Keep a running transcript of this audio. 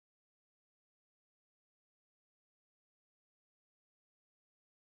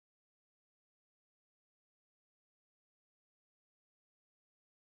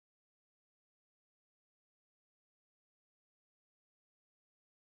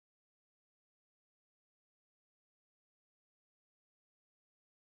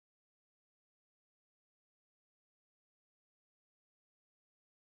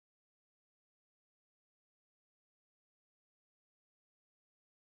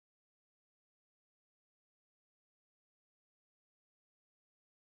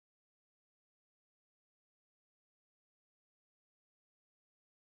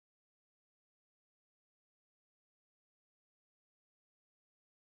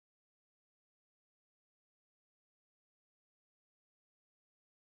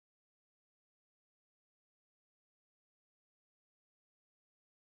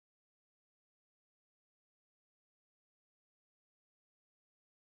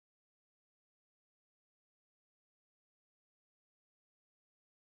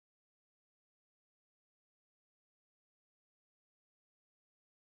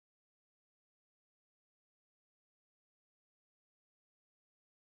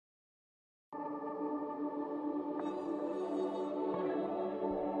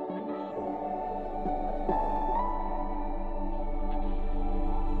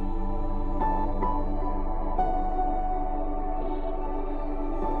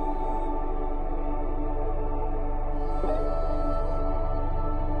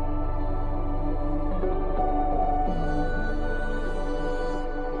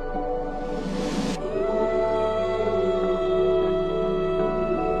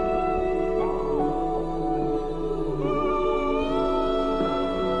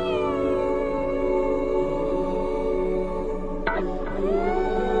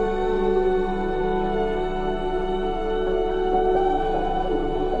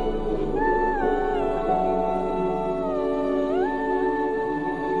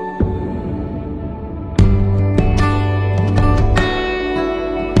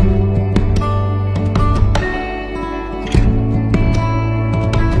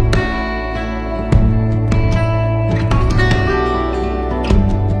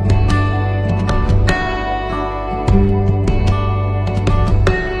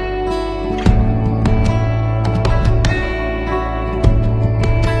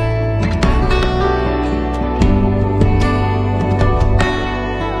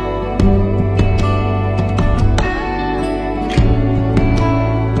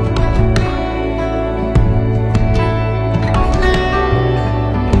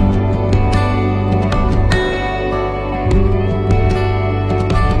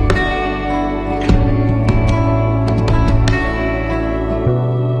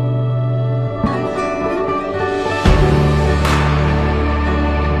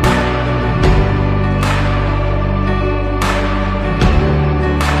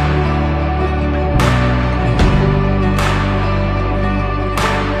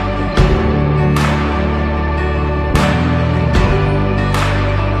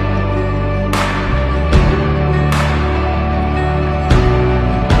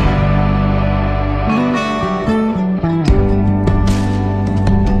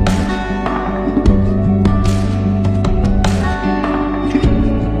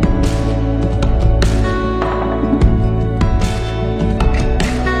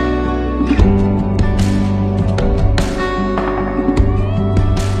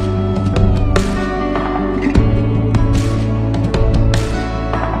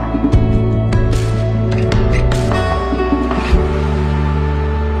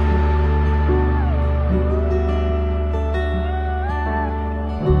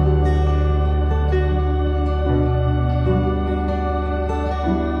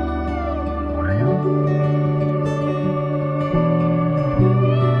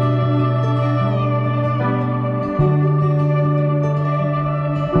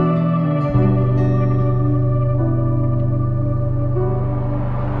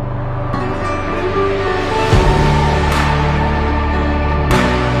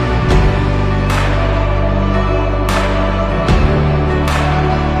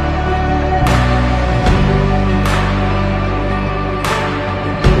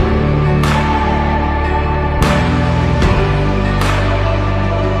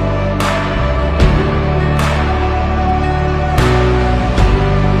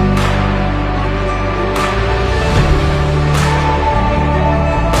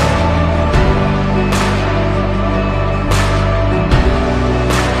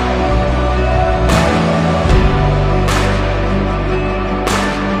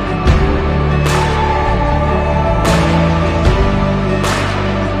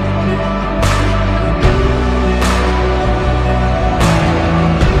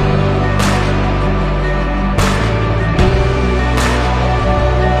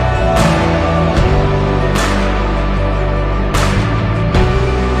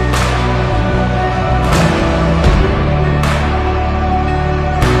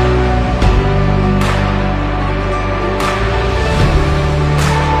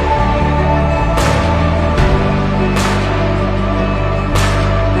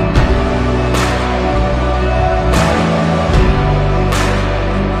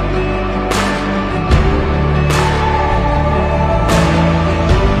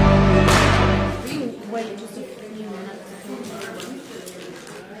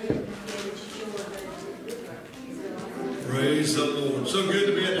Praise the Lord. So good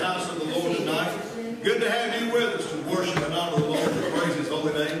to be in the house of the Lord tonight. Good to have you with us to worship and honor the Lord and praise His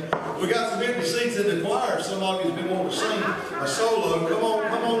holy name. We got some empty seats in the choir. Some of you have been wanting to sing a solo. Come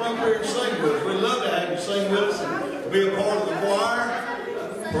on up here and sing with us. We'd love to have you sing with us and be a part of the choir.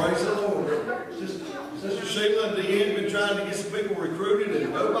 Praise the Lord. Sister Sheila at the end been trying to get some people recruited,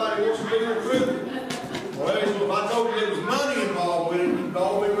 and nobody wants to be recruited. Praise the Lord. If I told you there was money involved with it, you'd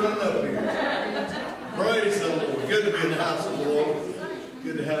all be running up here. Praise the Lord. Good to be in the house of the Lord.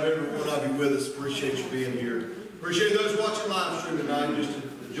 Good to have every one of you with us. Appreciate you being here. Appreciate those watching live stream tonight. Just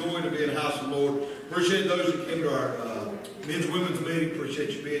a joy to be in the house of the Lord. Appreciate those who came to our men's women's meeting.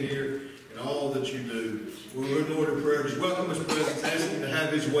 Appreciate you being here and all that you do. We're in Lord in prayer. Just welcome His presence. Ask Him to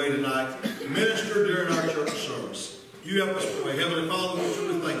have His way tonight. Minister during our church service. You help us pray. Heavenly Father, we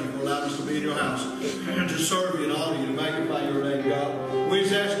truly thank you for allowing us to be in your house and to serve you and honor you, to magnify your name, God. We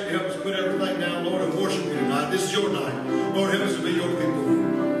just ask you to help us put everything down, Lord, and worship you tonight. This is your night. Lord, help us to be your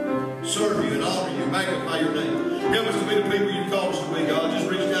people. Serve you and honor you, magnify your name. Help us to be the people you've called us to be, God. Just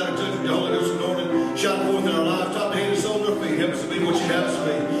reach down and touch with your Holy Ghost anointing, shine forth in our lives, top to hand and soul to our feet. Help us to be what you have us to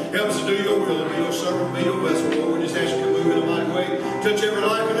be. Help us to do your will and be your servant, be your vessel, Lord. We just ask you to move in a mighty way. Touch every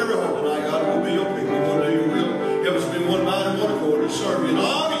life and every heart tonight, God. We'll be your people. We want to do your will. Help us to be one mind and one accord and serve you and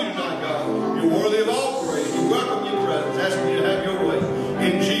honor you tonight, God. You're worthy of all praise. We welcome your presence, asking you to have your way.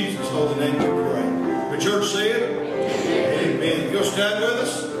 In Jesus' holy name we pray. The church said, Amen. If you'll stand with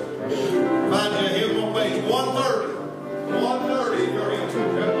us, find you a hymn on page 130. 130 in your hymn.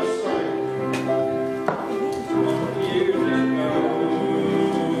 Help us sing. Years ago,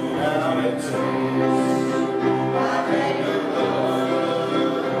 how it tastes. I thank the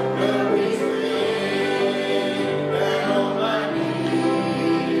Lord, but we sing down on my knees.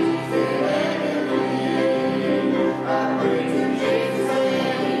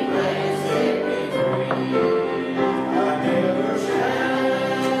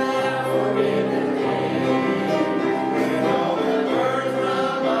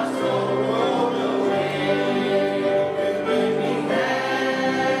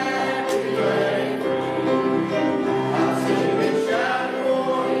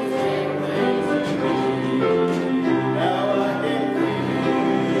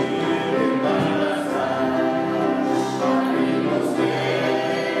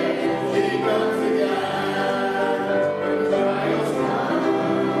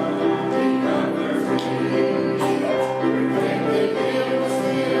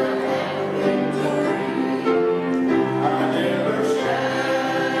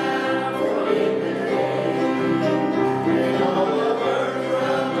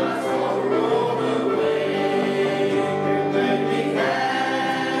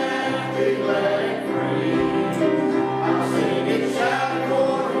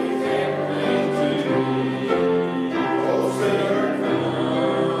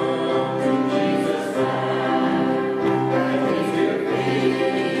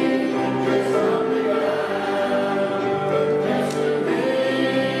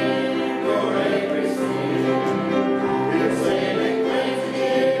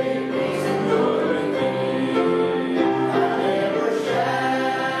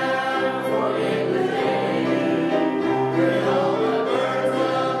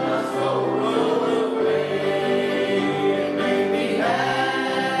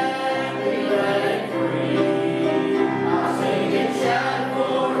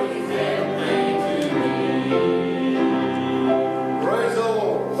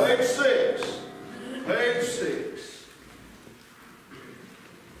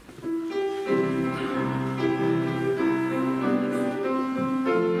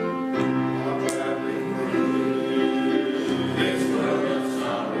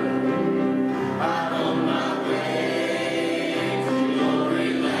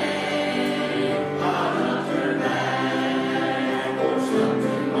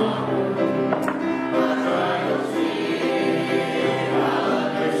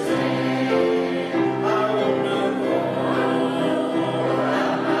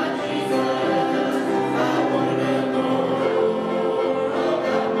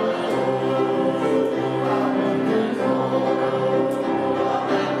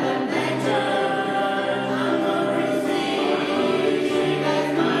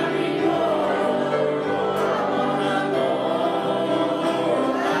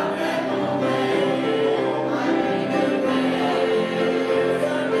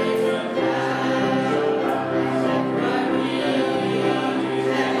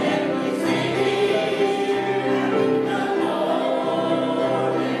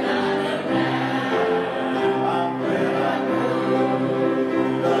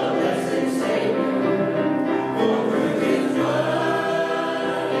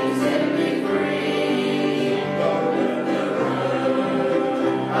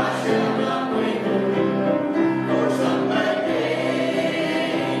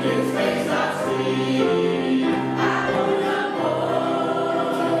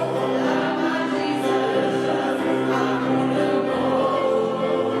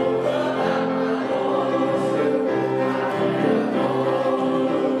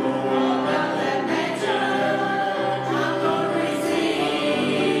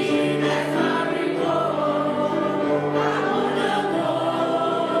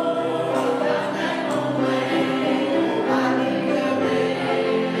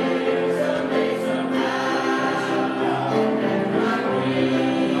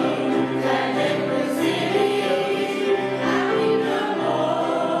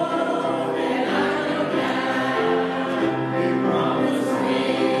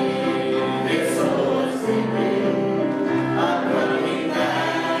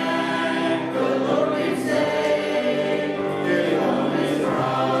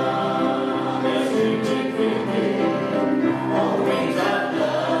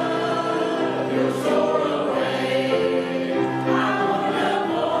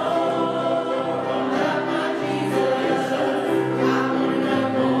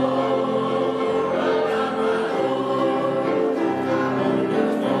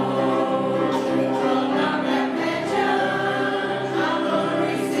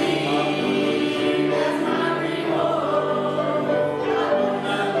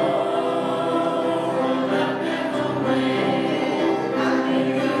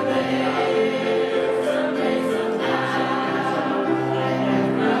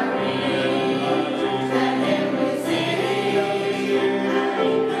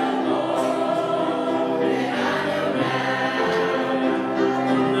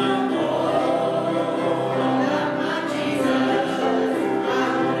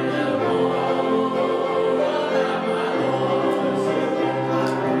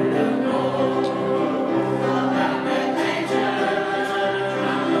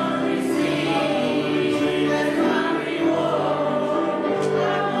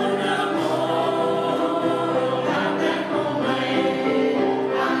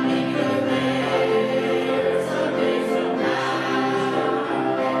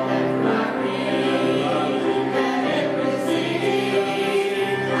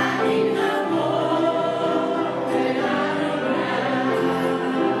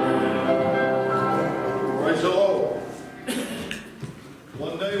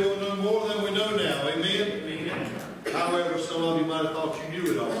 One day we'll know more than we know now. Amen? Amen. However, some of you might have thought you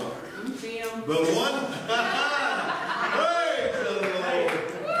knew it all. But one, praise the Lord.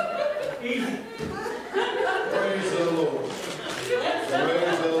 Praise the Lord.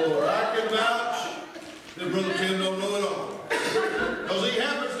 Praise the Lord. I can vouch that Brother Tim don't know it all. Because he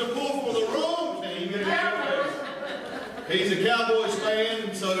happens to pull for the wrong team in the NFL. He's a Cowboys fan,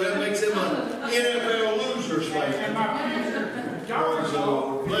 and so that makes him an NFL losers fan. Praise the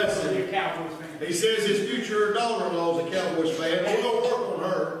Lord. Bless him. He says his future daughter-in-law is a Cowboys fan. We're going to work on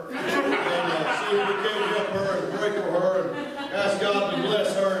her and see if we can help her and pray for her and ask God to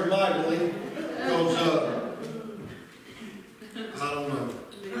bless her mightily. Because, I don't know.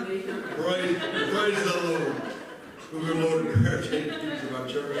 Praise the Lord. We'll be Lord in prayer. Take the future of our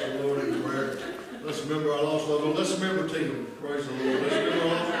church, the Lord in prayer. Let's remember our lost loved ones. Let's remember Tim. Praise the Lord. Let's remember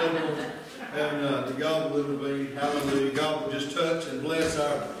our lost loved ones. And the God will intervene. Hallelujah. God will just touch and bless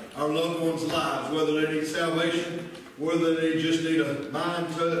our loved ones' lives, whether they need salvation, whether they just need a mind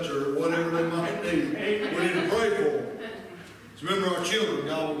touch, or whatever they might need. We need to pray for them. So remember our children.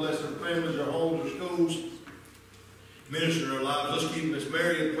 God will bless their families, their homes, their schools, minister in their lives. Let's keep Miss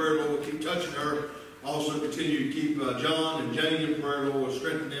Mary in prayer, Lord. We'll keep touching her. Also continue to keep John and Jane in prayer, Lord.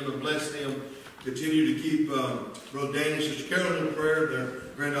 Strengthen them and bless them. Continue to keep Brother Danny and Sister Carolyn in prayer, their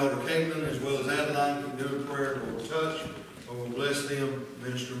granddaughter Caitlin, as well as Adeline. Keep them in prayer. Lord, we'll touch. Lord, we'll bless them.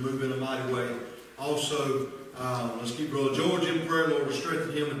 Minister, move in a mighty way. Also, let's keep Brother George in prayer. Lord, we'll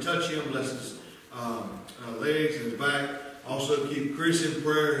strengthen him and touch him. Bless his legs and his back. Also, keep Chris in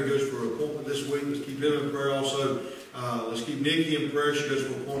prayer. He goes for an appointment this week. Let's keep him in prayer. Also, let's keep Nikki in prayer. She goes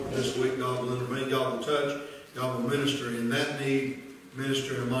for an appointment this week. God will intervene. God will touch. God will minister in that need.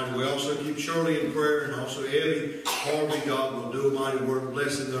 Minister in a mighty way. Also keep Shirley in prayer, and also Eddie, Harvey. God will do a mighty work,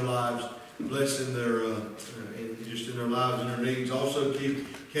 blessing their lives, blessing their just in their lives and their needs. Also keep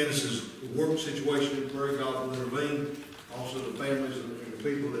Candace's work situation in prayer. God will intervene. Also the families and the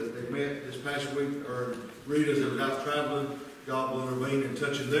people that they met this past week, or Rita's that was out traveling. God will intervene and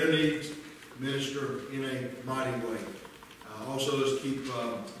touching their needs, minister in a mighty way. Also let's keep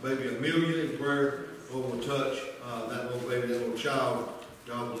baby Amelia in prayer. Lord will touch that little baby, that little child.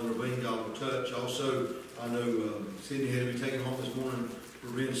 God will intervene, God will touch. Also, I know Sydney had to be taken home this morning for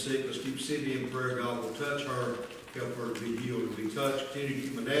being sick. Let's keep Sydney in prayer. God will touch her, help her to be healed and be touched. Continue to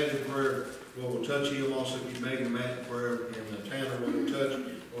keep my dad in prayer. Lord will touch him. Also keep Megan and Matt in prayer. And Tanner, Lord will touch.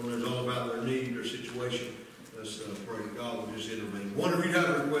 Lord knows all about their need, their situation. Let's pray that God will just intervene. Wonder if you'd have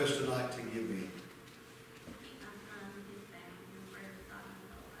a request tonight to give me.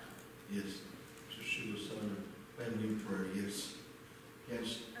 Yes. She was family in prayer, yes.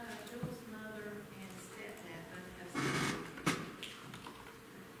 Yes. Bill's mother and stepdad both have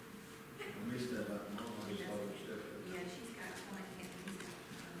I missed that about mom. I just thought it was stepdad. Yeah, she's got one and he's got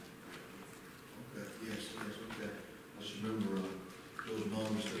Okay, yes, okay. I just remember Bill's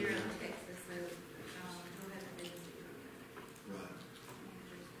mom and You're stepdad. in Texas, so he'll have to visit you. Right.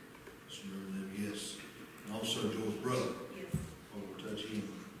 Just remember them, yes. And also Joel's brother. Yes. Oh, we'll touch him.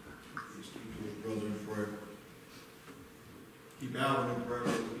 Let's keep Joel's brother in prayer. Keep Alvin in prayer.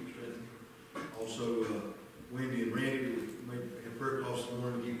 Keep strengthening. Also, Wendy and Randy, we made a prayer call this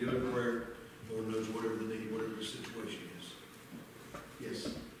morning to keep them in prayer. Lord knows whatever the need, whatever the situation is. Yes.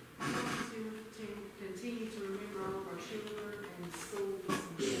 To continue to remember all of our children and schools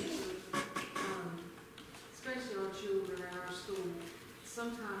and teachers, especially our children at our school.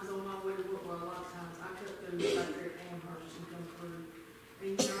 Sometimes on my way to work, well, a lot of times I cut through right there at Amherst and come through.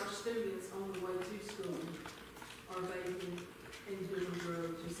 And our students on the way to school are vaping and doing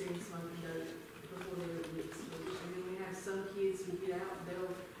drugs and seeing smoking dope before they leave school. And then we have some kids who get out and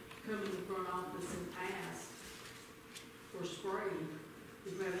they'll come in the front office and ask for spray,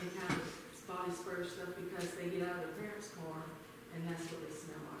 if we have any kind of body spray or stuff, because they get out of their parents' car and that's what they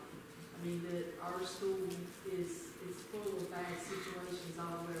smell like. I mean, that our school is full of bad situations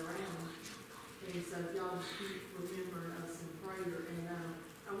all the way around. And so y'all just keep remembering us in prayer. And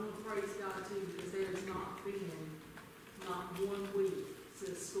I want to praise God too, because there has not been not 1 week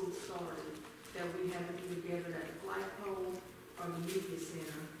since school started that we haven't either gathered at the flagpole or the media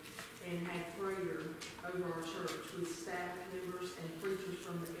center and had prayer over our church with staff members and preachers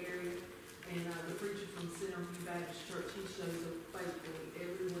from the area. And the preacher from Centerview Baptist Church, he shows up faithfully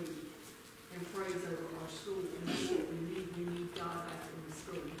every week and prays over our school. And that's what we need. We need God back in the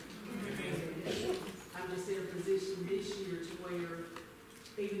school. And I'm just in a position this year to where,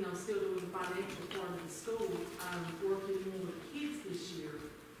 even though I'm still doing the financial part of the school, I'm working more with kids this year.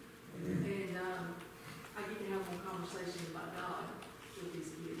 And I get to have more conversations about God with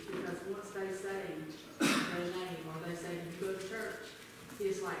these kids, because once they say their name or they say, "You go to church,"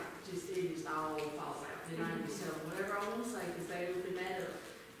 it's like, it just all falls out. And I just tell them whatever I want to say, because they open that up.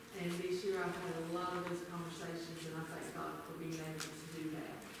 And this year I've had a lot of those conversations, and I thank God for being able to do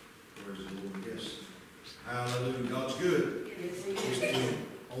that. Praise the Lord. Yes. Hallelujah. God's good. Yes, He He's is. good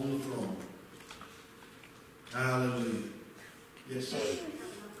on the throne. Hallelujah. Yes, sir. I have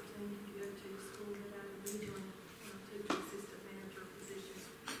an opportunity to go to school without a regional, to the assistant manager position.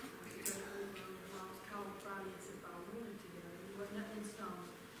 To go over, I was called Friday and said if I wanted to go, it wasn't nothing in stone.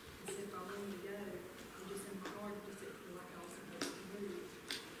 And said if I wanted to go, I'm just in my heart, just didn't feel like I was supposed to move.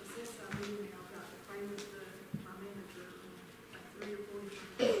 But since I moved now, I've got to pray with my manager, like 3 or 4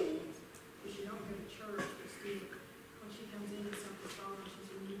 different things. But she don't go to church, but still, when she comes in and something's wrong, she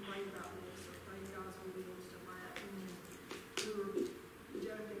said, "You pray about this, or pray God's will be and stuff like that." And we were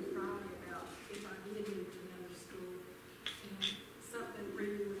joking Friday about if I did move to another school, and something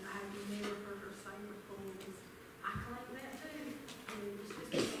really I had never heard her say before was, "I claim that too." And it was just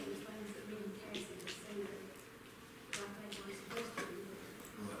one of those things that me and Cassie just said, but I think we're supposed to do that.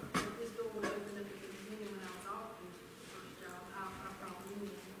 If this door would open up at the beginning when I was off the first job, I probably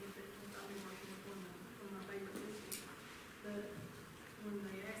would have, if it, since I've been working with one of my favorite teachers. But when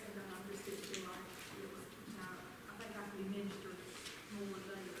they asked me that, I just didn't feel like it was, I think I could be ministered more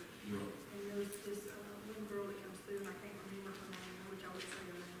there. Yeah. And there's this one girl that comes through, and I can't remember her name, I wish I would say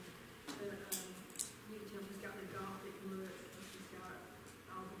her name. But you can tell she's got the gothic look, and she's got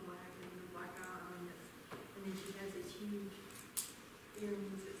all the black and the black eye on it. And then she has this huge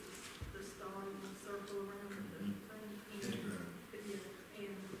earrings, it's the star and the circle around the thing. But yeah,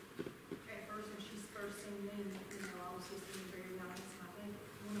 and at first when she first seen me, I was just being very nice. And I think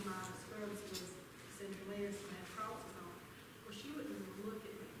one of my scrubs was St. Louis and had crosses on. Well, she wouldn't even look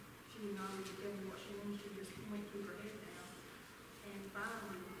at me. She would not even tell me what she wanted. She just went keep her head down. And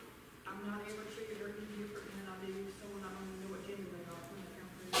finally, I'm not ever treated her any different than I do someone I don't even know what gender they are when they come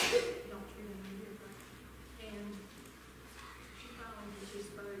through. Don't treat them any different. And she finally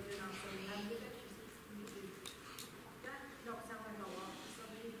just spoke, and I said, "How do you do that?" She said, "You do." That don't sound like a lot to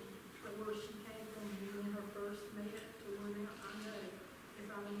some people, but where she came from being her first met to where now I know if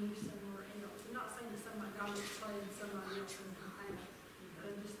I knew somewhere else. I'm not saying that somebody God was playing somebody else in the past, but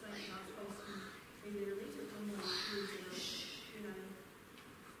I just think God's supposed to be there. These are some of the kids that are,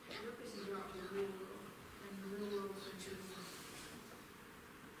 you're fixing to go out to the real world, and the real world is just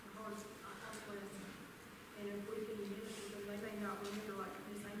a hard lesson. And if we can get it, because they may not remember like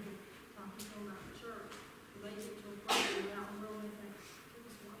this angel talking about the church, they get to a place where they're out in the world and they think,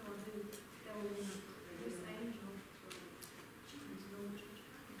 "Goodness, what do I do?" Tell them, this angel, she was going to church.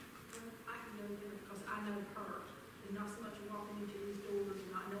 Well, I can go there because I know her. And not so much walking into these doors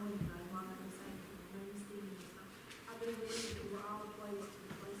and not knowing anybody, while I'm saying, Steve and stuff. I do believe that we're all placed in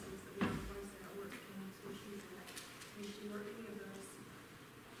places that we are placed at work camps where she's at. And she or any of us,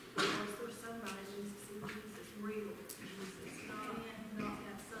 because there's somebody that needs to see Jesus, real Jesus, not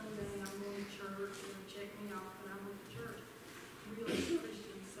that Sunday I'm going to church and check me off and I went to church. Real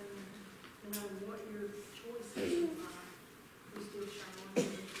Christians saying, no matter what your choice is in life, we still shine on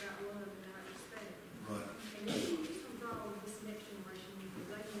you that love and that respect. Right. And this comes all of this next generation because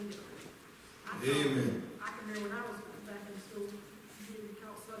they need it. Amen. I can remember when I was back in school, getting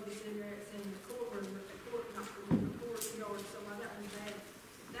caught smoking cigarettes in the courtroom, at the court, not the courtyard, so like that was bad.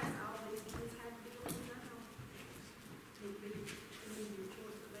 That's all these kids have to deal with now. It would be an easier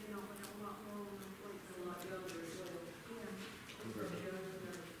choice, but they know they have a lot more on their plate. A lot younger as well. Yeah.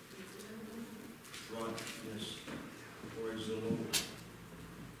 Right. Yes. Praise the Lord.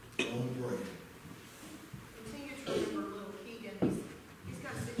 On pray. Continue to remember little Keegan. He's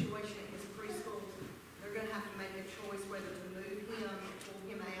got a situation at his preschool. They're going to have to make a choice whether to move him or pull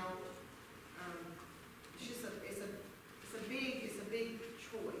him out. It's a big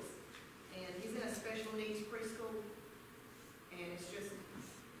choice. And he's in a special needs preschool, and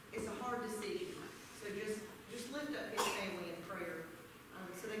it's a hard decision. So just lift up his family in prayer,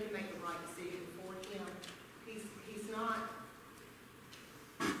 so they can make the right decision for him.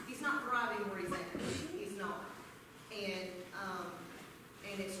 He's not thriving where he's at. He's not. And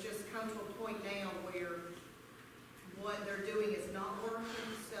it's just come to a point now where what they're doing is not working,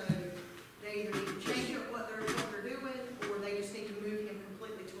 so they either need to change up what they're doing, or they just need to move him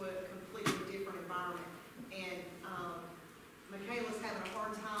completely to a completely different environment. And Michaela's having a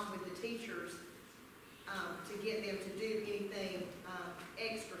hard time with the teachers to get them to do anything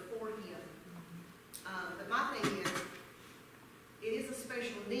extra for him. But my thing is, it is a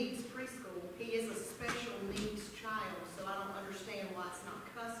special needs preschool. He is a special needs child, so I don't understand why it's not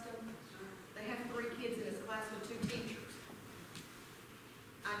custom. They have 3 kids in his class with 2 teachers.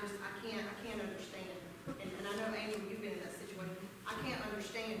 I can't understand. And I know, Amy, you've been in that situation. I I can't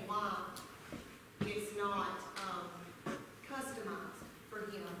understand why it's not customized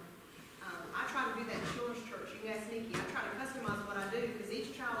for him. I try to do that in children's church. You can ask Nikki. I try to customize what I do because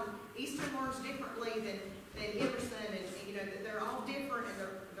each child, Eastern learns differently than Emerson, and you know that they're all different and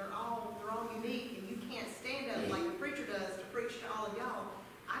they're all unique, and you can't stand up like the preacher does to preach to all of y'all.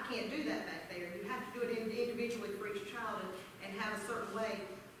 I can't do that back there. You have to do it individually for each child and have a certain way.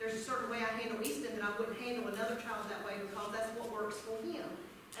 There's a certain way I handle Easton that I wouldn't handle another child that way because that's what works for him,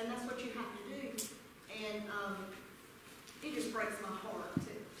 and that's what you have to do. And it just breaks my heart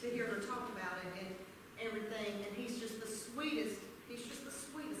to hear her talk about it and everything. And he's just the sweetest. He's just the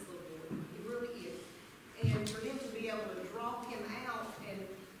sweetest little boy. He really is. And for them to be able to draw him out, and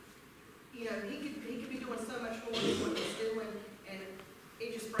you know, he could be doing so much more than what he's doing, and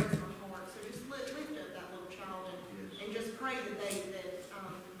it just breaks my heart. So just lift up that little child and just pray that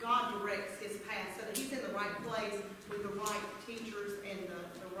God directs his path so that he's in the right place with the right teachers and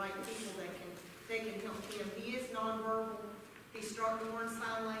the right people that can help him. He is nonverbal. He's starting to learn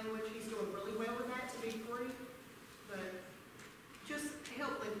sign language. He's doing really well with that to be free. But just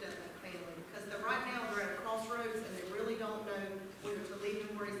help lift up that family because right now they're at a crossroads and they really don't know whether to leave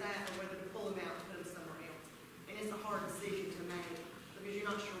him where he's at or whether to pull him out and put him somewhere else. And it's a hard decision to make because you're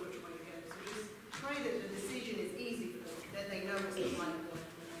not sure which way to go. So just pray that the decision is easy for them, that they know it's the right one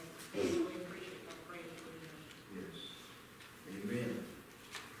to make. I really appreciate that praying for them. Yes. Amen.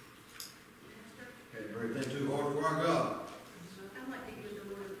 Can't pray anything too hard for our God. I'd like to give the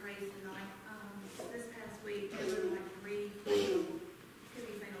Lord a praise tonight. This past week, there were like three could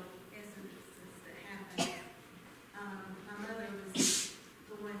be fatal incidences that happened. My mother was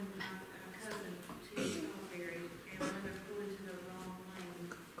going a cousin to Salisbury, and my mother pulled into the wrong lane,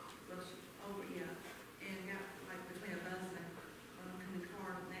 and got like between a bus and an oncoming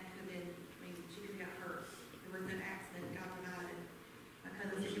car, and that could have been, I mean, she could have got hurt. There was an accident, God provided. My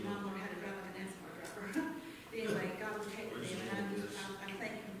cousin said, your mom learned how to drive like a NASCAR driver. Anyway, God protected them, and I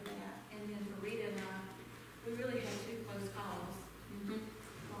thank him for that. And then for Rita and I, we really had two close calls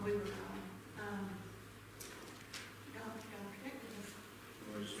while we were gone. God protected us.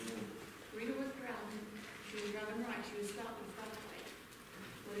 Rita was driving. She was driving right. She was stopped at the stoplight.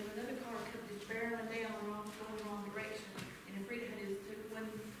 But if another car kept just barreling down going the wrong direction, and if Rita had just took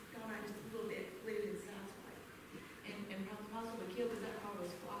one, gone out just a little bit, flew to the sideswipe, and possibly killed because that car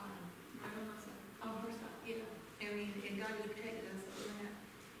was flying. On her side, yeah. I mean, and God just protected us from that.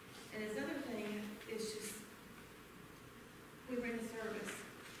 And this other thing is just, we were in a service.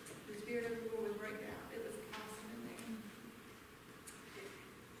 The Spirit of the Lord was breaking out. It was awesome in there.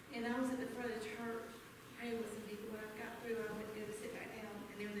 And I was at the front of the church praying with some people. When I got through, I went to go sit back down,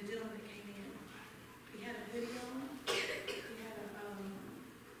 and there was a gentleman that came in. He had a hoodie on. He had a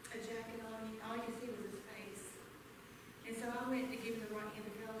jacket on. All you could see was his face. And so I went to give him the right hand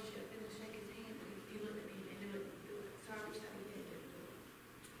of fellowship and to shake his hand, but he looked at me and didn't do it. So I reached out and he didn't do it.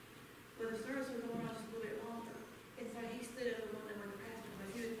 Well, the service was going on just a little bit longer, and so he stood up and went where the pastor was.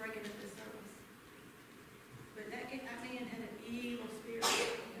 He was breaking up the service. But that man had an evil spirit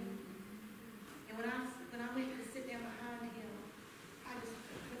in him. And when I went to sit down behind him, I just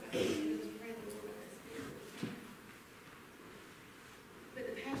put my hand and just prayed the Lord about that spirit.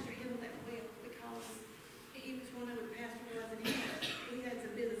 But the pastor handled that well because he was one of the pastor was, and he had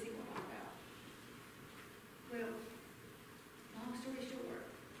some business he wanted to talk about. Well, long story short,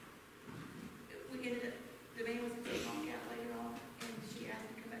 we ended up, the man was going to walk out later on, and she asked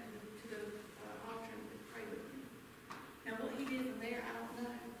him to come back to the altar and pray with him. Now, what he did from there, I don't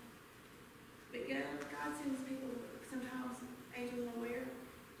know. But God sends people sometimes, angels unaware,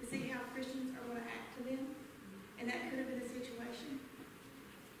 to see how Christians are going to act to them. And that could have been a situation.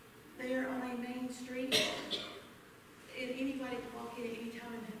 They are on a main street, and anybody could walk in at any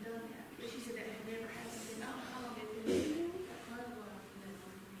time and have done that. But she said that had never happened. And I don't know how long it's been.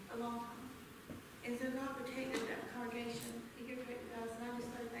 A long time. And so God protected that congregation. He protected us, and I'm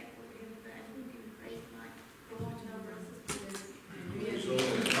just so thankful for him for that. And we give him praise tonight for watching over us.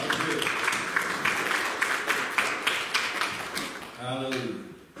 Hallelujah.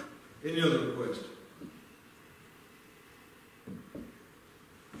 Any other requests?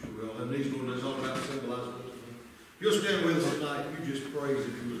 Should we all have these words all about symbolizing us? You'll stand with us tonight. You just praise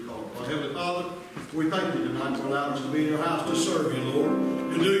if you would call. Our Heavenly Father, we thank you tonight for allowing us to be in your house to serve you, Lord.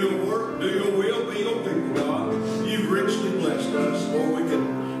 To do your work, do your will, be your people, God. You've richly blessed us. Lord, we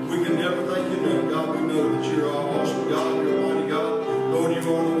can never thank you enough. God, we know that you're our awesome God, you're a mighty God. Lord,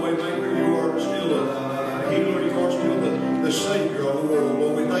 you are the way maker, you are still a healer, you are still the Savior of the world.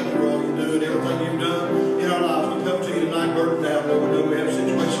 Lord, we thank you for all you do and everything you've done in our lives. We come to you tonight, burdened down, Lord. We know we have a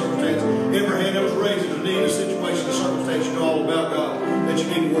situation, circumstance. Every hand that was raised is a need, a situation, a circumstance, you know all about, God. that you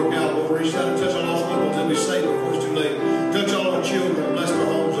need to work out, Lord. Reach down and touch all those loved ones that we saved before it's too late. Touch all our children, bless their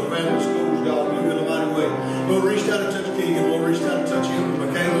homes, their families, schools, God, move in a mighty way. Lord, reach down and touch Keegan. Lord, reach down and touch him and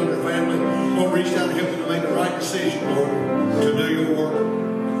Michaela and their family. Lord, reach down and help them to make the right decision, Lord, to do your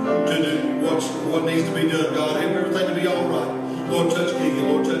work, to do what needs to be done, God. Help everything to be all right. Lord, touch Keegan.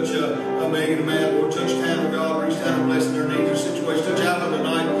 Lord, touch Megan and Matt. Lord, touch Tanner, God. Reach down and bless their needs and situations. Touch Alvin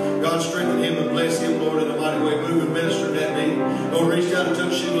tonight. God, strengthen him and bless him, Lord, in a mighty way. Move and minister in that need. Lord, reach down and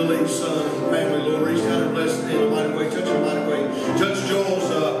touch Sheila Lee's son and family. Lord, reach down and bless him in a mighty way. Touch him in a mighty way. Touch Joel's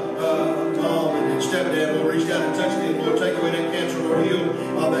mom and stepdad. Lord, reach down and touch them. Lord, take away that cancer. Lord, heal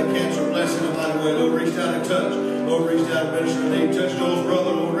that cancer. Bless in a mighty way. Lord, reach down and touch. Lord, reach down and minister in need. Touch Joel's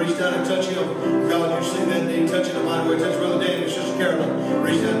brother. Lord, reach down and touch him. God, you see that need. Touch in a mighty way. Touch Brother Danny and Sister Carolyn.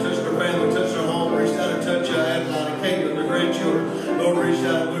 Reach down and touch their family. Touch their home. Reach down and touch Adeline and Caitlin, their grandchildren. Lord, reach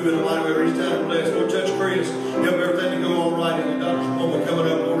down and move in a mighty way. Reach down and bless. Lord, touch Chris. Help everything to go all right in the doctor's appointment coming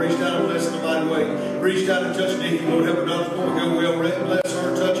up. Lord, reach down and bless in a mighty way. Reach down and touch Nikki. Lord, help her doctor's appointment go well. Bless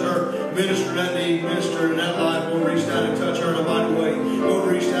her, touch her. Minister in that need. Minister in that life. Lord, reach down and touch her in a mighty way. Lord,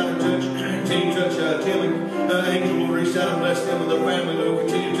 reach down and touch. Continue to touch Tim and Angel. Lord, reach down and bless them and their family. Lord,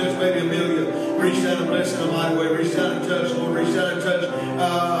 continue to touch baby Amelia. Reach down and bless in a mighty way. Reach down and touch. Lord, reach down and touch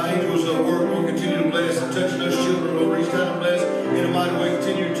Angel's work. Lord, continue to bless and touch those children. Lord, reach down and bless in a mighty way.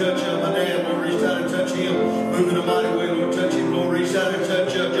 Continue to touch my dad. Lord, reach down and touch him. Move in a mighty way. Lord, touch him. Lord, reach down and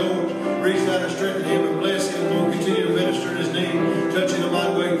touch George. Reach down and strengthen him and bless him. Lord, continue to minister in his need. Touch in a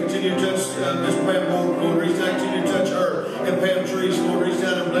mighty way. Continue to touch Miss Pam Morgan. Lord, reach down. Continue to touch her and Pam Trees. Lord, reach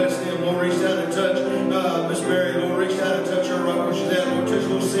down and bless them. Lord, reach down and touch Miss Mary. Lord, reach down and touch her right where she's at. Lord, touch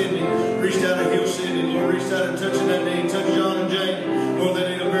little Cindy. Reach down and heal Cindy. Lord, reach down and touch in that need. Touch John and Jane. Lord, they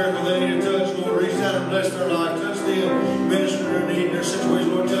need a miracle. They need a touch. Lord, reach down and bless their life. Touch them. Minister their need in their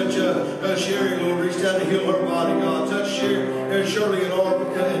situation. Lord, touch Sherry. Lord, reach down and heal her body. God, touch Shirley and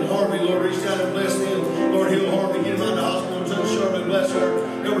Harvey. Lord, reach down and bless them. Lord, heal Harvey. Get him out of the hospital. Touch Shirley. Bless her.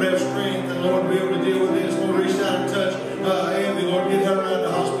 Help her to have strength. And Lord, be able to deal with this. Lord, reach down and touch Andy. Lord, get her out of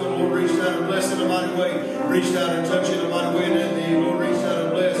the hospital. Lord, reach down and bless in a mighty way. Reach down and touch in a mighty way in that need. Lord, reach down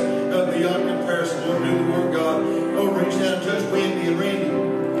and bless beyond comparison. Lord, do the work, God. Lord, reach down and touch Wendy and Randy.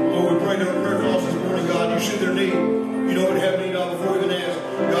 Lord, we pray to our prayer class this morning, God. You see their need. You know what they have need of before we even ask.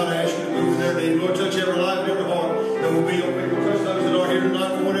 God, I ask you to move in their need. Lord, touch every life and every heart that will be on people. Touch those that are here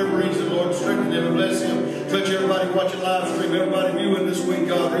tonight for whatever reason. Lord, strengthen them and bless them. Touch everybody watching live stream, everybody viewing this week,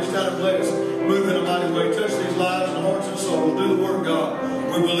 God. Reach down and bless. Move in a mighty way. Touch these lives and hearts and souls. Do the work, God.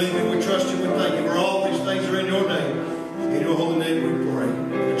 We believe you. We trust you. We thank you for all these things are in your name. In your holy name we pray.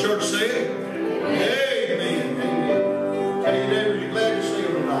 The church said, Amen. Amen. Tell your neighbor you're glad to see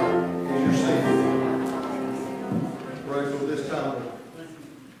him tonight. You're saved. Pray for this time.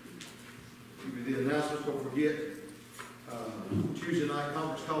 Give you the announcements. Don't forget. Tuesday night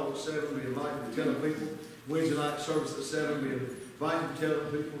conference call at 7. We invite you to tell people. Wednesday night service at 7. We invite you to tell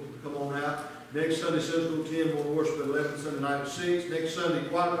people to come on out. Next Sunday, Sunday 10, we'll worship at 11. Sunday night at 6. Next Sunday,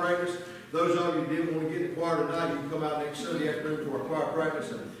 choir practice. Those of you who didn't want to get in the choir tonight, you can come out next Sunday afternoon to our choir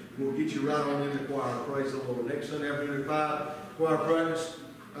practice, and we'll get you right on in the choir. Praise the Lord. Next Sunday afternoon at 5, choir practice.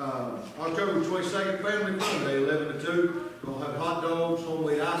 October 22nd, Family Fun Day, 11 to 2. We'll have hot dogs,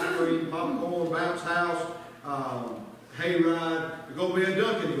 homemade ice cream, popcorn, bounce house, hayride. There's going to be a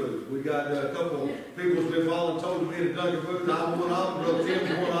Dunkin' booth. We got a couple of people who's been voluntold to be in a Dunkin' booth. I'm one of them. Brother Tim's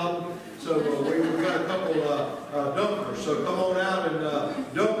one of them. So we got a couple dunkers. So come on out and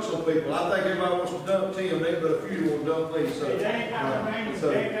dunk some people. I think everybody wants to dunk Tim, but a few want to dunk me.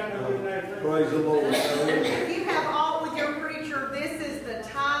 So, praise the Lord. If you have aught with your preacher, this is the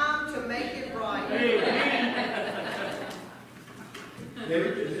time to make it right.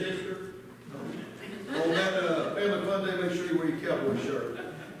 On that Family Fun Day, make sure you wear your cowboy shirt.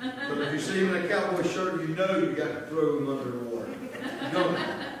 But if you see him in a cowboy shirt, you know you got to throw him under the water.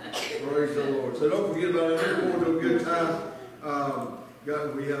 Praise the Lord. So don't forget about it. We're going to a good time.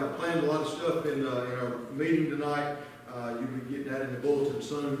 We planned a lot of stuff in our meeting tonight. You'll be getting that in the bulletin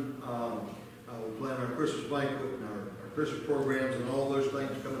soon. We plan our Christmas banquet and our Christmas programs and all those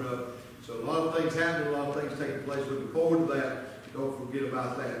things coming up. So a lot of things happening, a lot of things taking place. Looking forward to that. Don't forget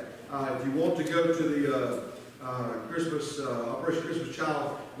about that. If you want to go to the Operation Christmas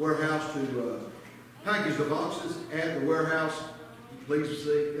Child warehouse to package the boxes at the warehouse, please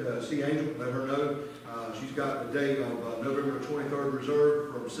see Angel, let her know. She's got the day of November 23rd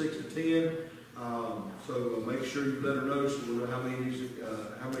reserved from 6 to 10. So make sure you let her know so we'll know how many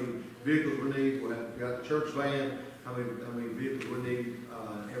vehicles we need. We've got the church van, how many vehicles we need.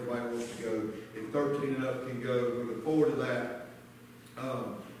 Everybody wants to go. If 13 and up can go, we look forward to that.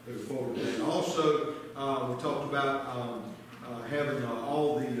 Looking forward to that. Also, we talked about having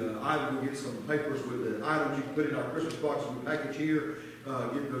all the items. We'll get some papers with the items you can put in our Christmas boxes we package here.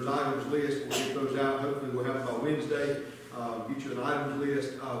 Get those items list. We'll get those out. Hopefully we'll have them by Wednesday. Get you an items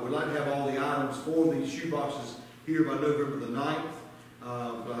list. We'd like to have all the items for these shoe boxes here by November the 9th.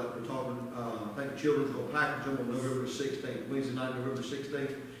 But we're talking, I think the children's going to package them on November the 16th. Wednesday night, November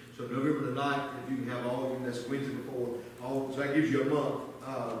 16th. So November the 9th, if you can have all of them, that's Wednesday before. So that gives you a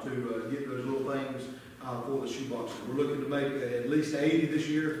month to get those little things for the shoe boxes. We're looking to make at least 80 this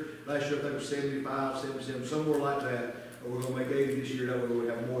year. Last year I think it was 75, 77, somewhere like that. We're going to make 80 this year. That way we'll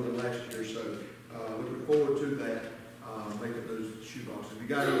have more than last year. So looking forward to that, making those shoe boxes. If you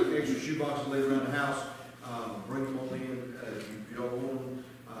got any extra shoe boxes laid around the house, bring them on in. If you don't want them,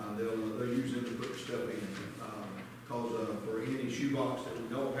 they'll use them to put the stuff in. Because for any shoe box that we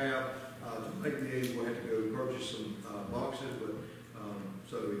don't have, to make the 80, we'll have to go purchase some boxes. But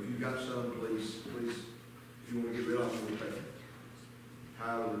so if you've got some, please, if you want to get rid of them, we'll take them.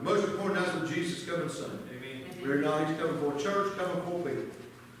 Hallelujah. Most important, that's when Jesus coming soon. Amen. We're not, he's coming for a church, coming for people.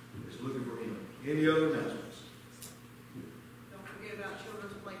 It's looking for him. Any other announcements? Don't forget about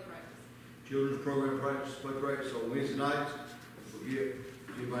children's play practice. Children's program practice, play practice on Wednesday nights. Don't forget,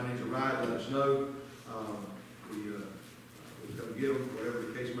 if anybody needs a ride, let us know. We're going to get them, whatever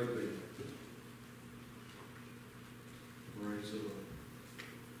the case may be. Praise the Lord.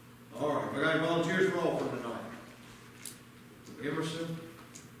 All right, I got any volunteers for offering tonight? Emerson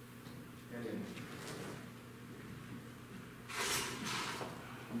and Emerson.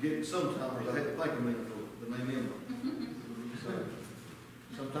 I'm getting sometimes, I have to think a minute for the name Emerson. So,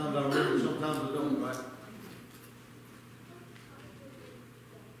 sometimes I remember, sometimes I don't, right?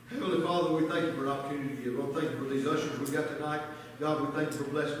 Heavenly Father, we thank you for an opportunity to give. Lord, thank you for these ushers we got tonight. God, we thank you for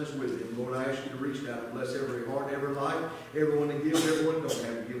blessing us with them. Lord, I ask you to reach down and bless every heart, every life, everyone that gives, everyone that don't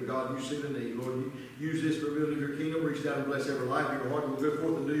have to give. God, you see the need. Lord, you use this for the building of your kingdom. Reach down and bless every life, your heart, and we'll go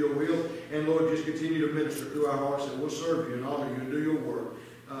forth and do your will. And Lord, just continue to minister through our hearts, and we'll serve you and honor you and do your work,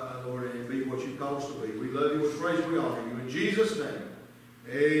 Lord, and be what you call us to be. We love you with praise. We honor you. In Jesus' name,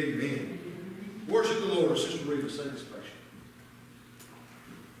 amen. Worship the Lord. Sister Rita, sing this special.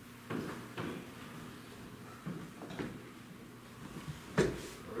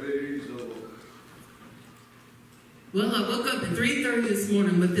 Praise the Lord. Well, I woke up at 3:30 this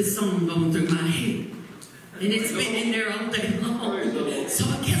morning with this song going through my head. And it's been in there all day long. So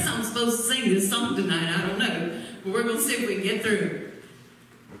I guess I'm supposed to sing this song tonight. I don't know. But we're going to see if we can get through it.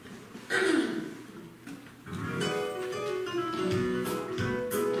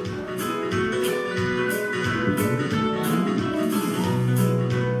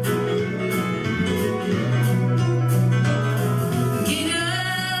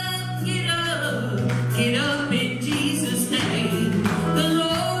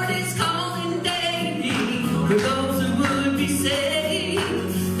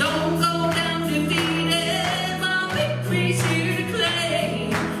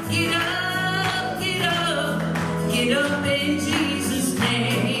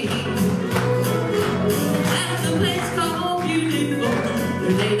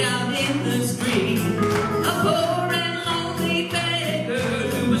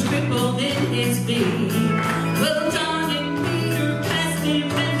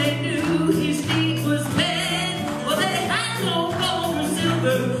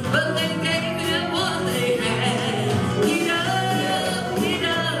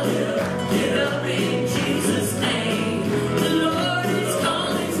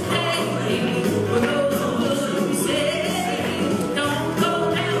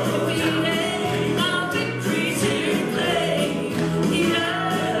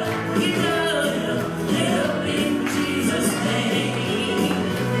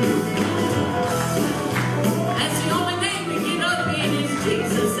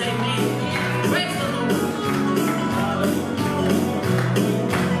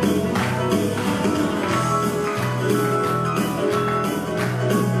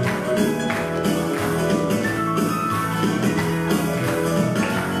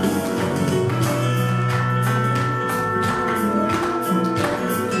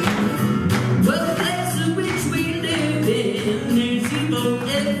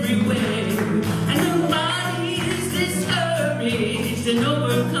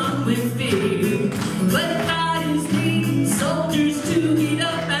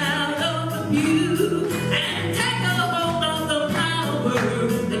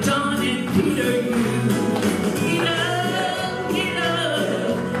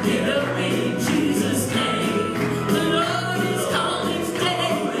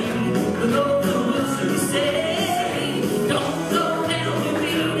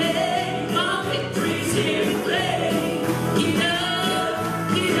 You know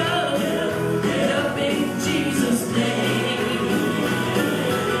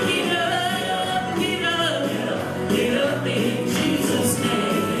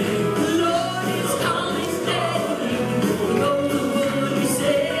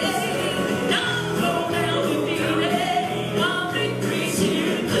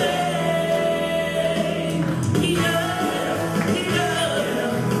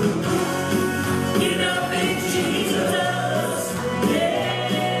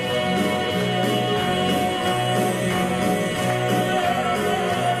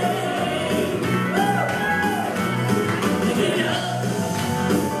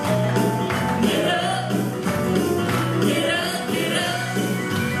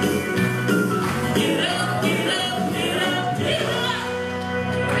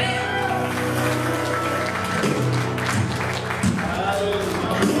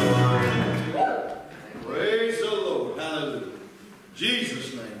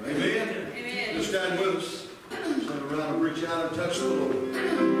Jesus' name. Amen. Amen. Just stand with us. Stand around and reach out and touch the Lord.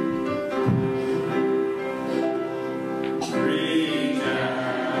 Reach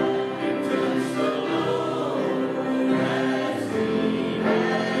out and touch the Lord as He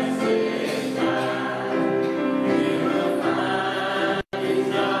passes by. You will find He's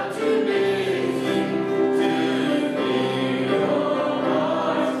not too busy to hear your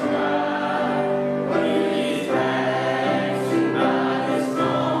heart's cry. When He's passing by this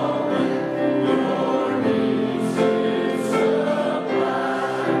moment, your needs to supply.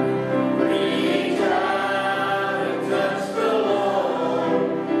 Reach out and touch the Lord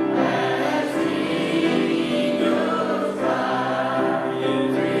as He goes by.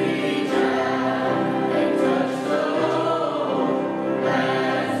 Reach out and touch the Lord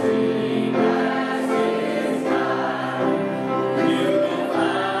as He passes by. You'll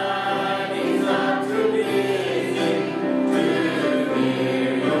find He's not too busy to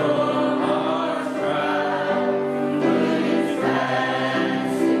hear your heart's cry. When He's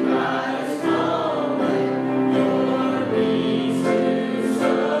passing by this moment, your needs to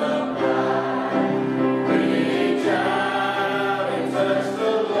supply. Reach out and touch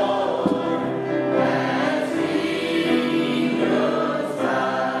the Lord as He goes by. Reach out and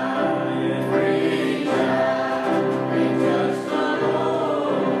touch the Lord as He passes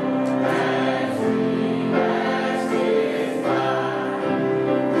by. You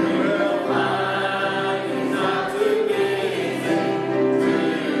will find He's not too busy to hear your heart's cry.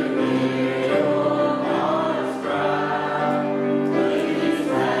 When He's passing by this moment,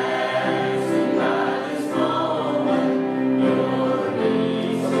 your needs to supply. Reach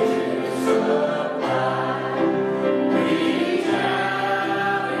out and touch the Lord as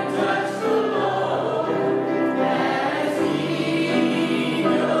He goes by. Reach out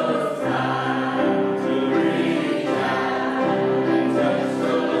and touch the Lord as He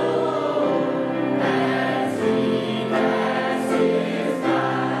passes by. You will find He's not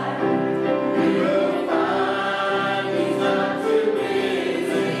too busy to hear your heart's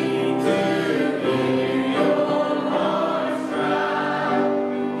cry.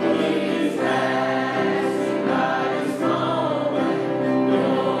 When He's passing by this moment,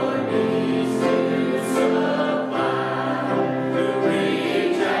 your needs to supply.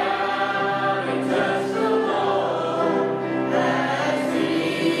 Reach out and touch the Lord as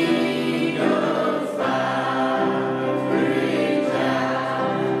He goes by. Reach out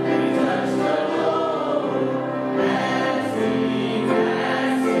and touch the Lord as He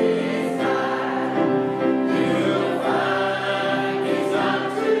passes by. You'll find He's not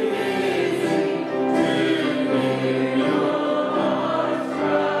too busy to hear your heart's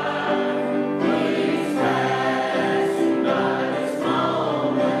cry. When He's passing by this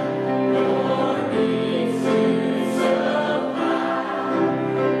moment, your needs to supply.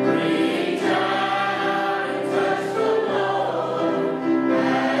 Reach out and touch the Lord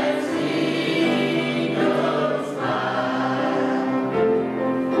as He goes by.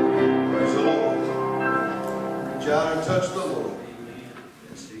 Praise the Lord. Reach out and touch the Lord.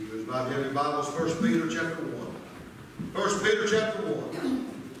 Yes, He goes by. If you have your Bibles, 1 Peter chapter 1. 1 Peter chapter 1.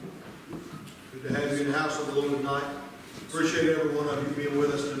 Good to have you in the house of the Lord tonight. Appreciate every one of you being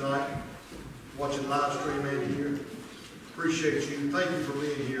with us tonight, watching live stream and here. Appreciate you. Thank you for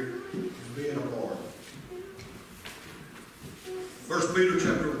being here and being a part. 1 Peter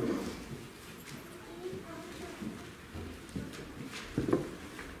chapter 1.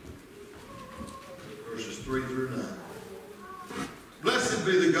 Verses 3 through 9. Blessed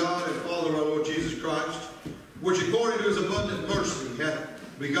be the God and Father of our Lord Jesus Christ, which according to His abundant mercy hath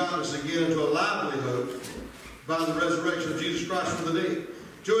begotten us again unto a lively hope by the resurrection of Jesus Christ from the dead,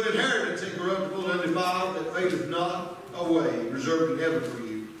 to an inheritance incorruptible and undefiled, that fadeth not away, reserved in heaven for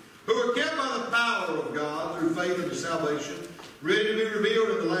you, who are kept by the power of God through faith unto salvation, ready to be revealed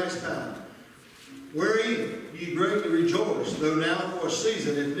at the last time. Wherein ye greatly rejoice, though now for a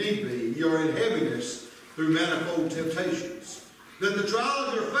season, if need be, ye are in heaviness through manifold temptations, that the trial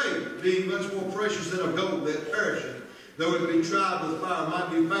of your faith, being much more precious than of gold that perisheth, though it be tried with fire, might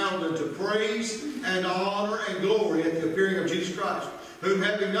be found unto praise and honor and glory at the appearing of Jesus Christ, whom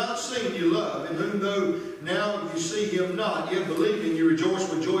having not seen you love, in whom though now you see Him not, yet believing you rejoice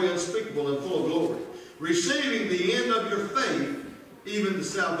with joy unspeakable and full of glory, receiving the end of your faith, even the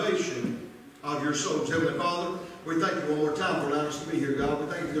salvation of your souls. Heavenly Father, we thank you one more time for allowing us to be here, God. We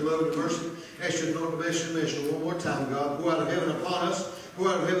thank you for your love and mercy. Ask you to anoint the best and mission one more time, God. Go out of heaven upon us. Go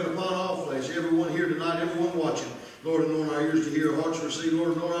out of heaven upon all flesh. Everyone here tonight, everyone watching. Lord, anoint our ears to hear, our hearts to receive.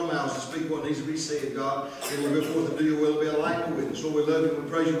 Lord, anoint our mouths to speak what needs to be said, God. And we'll go forth and do your will, be a light and a witness. Lord, we love you, we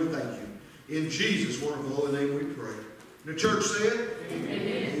praise you, we thank you. In Jesus' wonderful holy name we pray. The church said,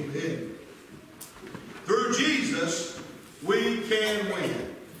 Amen. Amen. Through Jesus, we can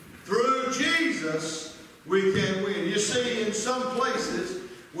win. Through Jesus, we can win. You see, in some places,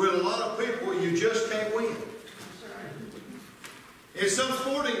 with a lot of people, you just can't win. In some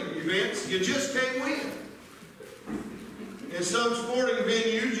sporting events, you just can't win. In some sporting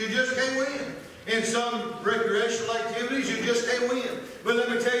venues, you just can't win. In some recreational activities, you just can't win. But let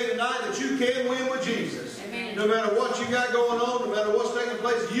me tell you tonight that you can win with Jesus. Amen. No matter what you got going on, no matter what's taking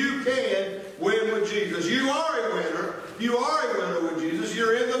place, you can win with Jesus. You are a winner. You are a winner with Jesus.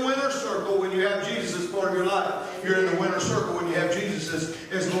 You're in the winner's circle when you have Jesus as part of your life. You're in the winner's circle when you have Jesus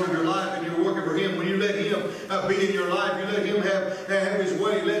as Lord of your life and you're working for Him. When you let Him be in your life, you let Him have His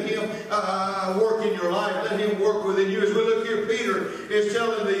way. Let Him work in your life. Let Him work within you. As we look here, Peter is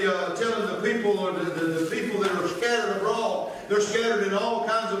telling the people, or the people that are scattered abroad. They're scattered in all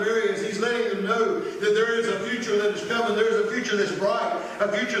kinds of areas. He's letting them know that there is a future that is coming. There's a future that's bright,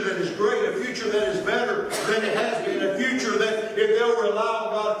 a future that is great, a future that is better than it has been, a future that if they'll rely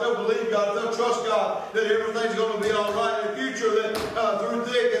on God, if they'll believe God, if they'll trust God, that everything's going to be all right, a future that through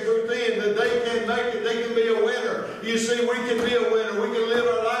thick and through thin, that they can make it, they can be a winner. You see, we can be a winner. We can live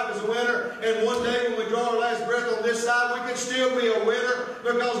our life as a winner, and one day when we draw our last breath on this side, we can still be a winner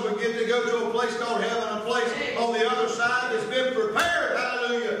because we get to go to a place called heaven, a place on the other side that's been prepared,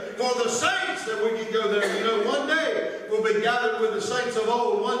 hallelujah, for the saints that we can go there. You know, one day we'll be gathered with the saints of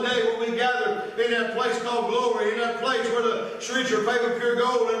old. One day we'll be gathered in that place called glory, in that place where the streets are paved with pure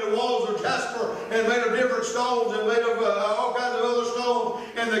gold and the walls are jasper and made of different stones and made of all kinds of other stones,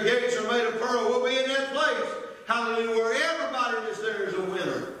 and the gates are made of pearl. We'll be in that place, hallelujah, where everybody that's there is a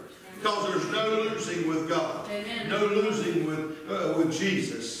winner. Because there's no losing with God. Amen. No losing with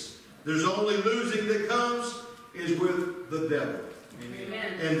Jesus. There's only losing that comes is with the devil.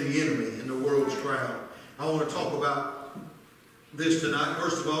 Amen. And the enemy and the world's crown. I want to talk about this tonight.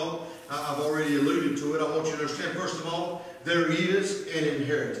 First of all, I've already alluded to it. I want you to understand, first of all, there is an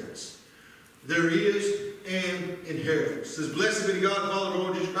inheritance. There is an inheritance. It says, blessed be God, Father of the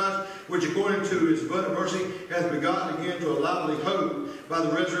Lord Jesus Christ, which according to His abundant mercy hath begotten again to a lively hope by the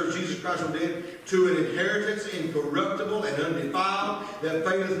resurrection of Jesus Christ from the dead, to an inheritance incorruptible and undefiled, that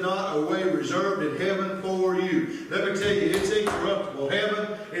fadeth not, away reserved in heaven for you. Let me tell you, it's incorruptible.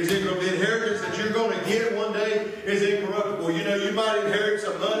 Heaven is incorruptible. The inheritance that you're going to get one day is incorruptible. You know, you might inherit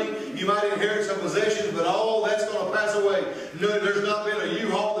some money, you might inherit some possessions, but all that's going to pass away. No, there's not been a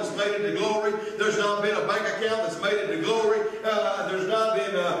U-Haul that's made it to glory. There's not been a bank account that's made it to glory. There's not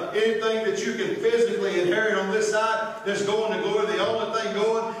been anything that you can physically inherit on this side that's going to glory. The only thing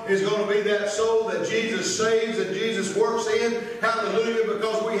going is going to be that soul that Jesus saves and Jesus works in. Hallelujah,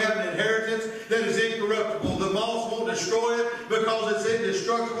 because we have an inheritance that is incorruptible. The moths won't destroy it because it's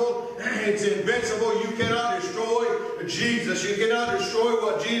indestructible. It's invincible. You cannot destroy Jesus. You cannot destroy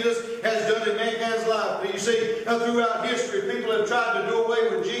what Jesus has done in mankind's life. You see, throughout history, people have tried to do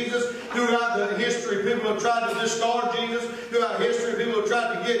away with Jesus. Throughout the history, people have tried to discard Jesus. Throughout history, people have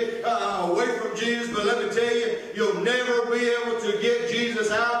tried to get away from Jesus. But let me tell you, you'll never be able to get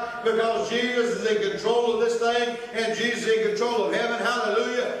Jesus out because Jesus is in control of this thing and Jesus is in control of heaven.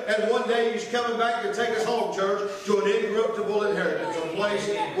 Hallelujah. And one day He's coming back to take us home, church, to an incorruptible inheritance. A place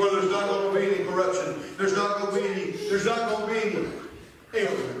where there's not going to be any corruption. There's not going to be any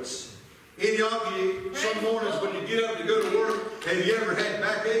ailments. Any of you, some mornings when you get up to go to work, have you ever had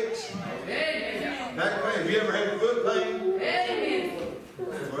backaches? Back pain? Have you ever had foot pain?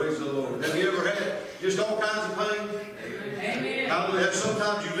 Praise the Lord. Have you ever had just all kinds of pain? Amen. Hallelujah.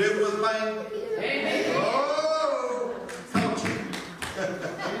 Sometimes you live with pain. Amen. Oh, don't you?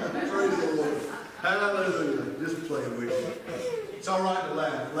 Praise the Lord. Hallelujah. Just playing with you. It's all right to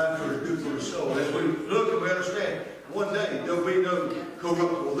laugh. Laughter is good for the soul. As we look and we understand, one day there'll be no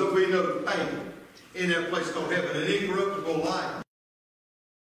corruptible, there'll be no pain in that place called heaven, an incorruptible life.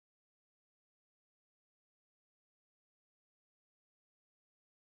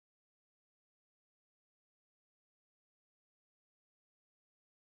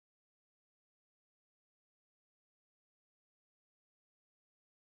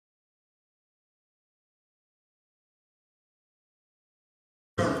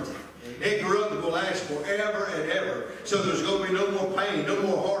 Incorruptible lasts forever and ever. So there's going to be no more pain, no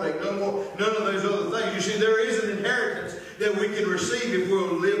more heartache, none of those other things. You see, there is an inheritance that we can receive if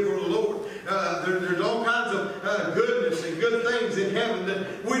we'll live for the Lord. There's all kinds of goodness and good things in heaven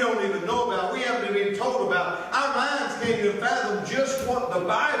that we don't even know about. We haven't even been told about. Our minds can't even fathom just what the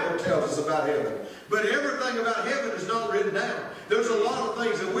Bible tells us about heaven. But everything about heaven is not written down. There's a lot of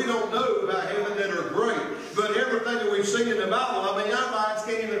things that we don't know about heaven that are great. But everything that we've seen in the Bible, I mean, our minds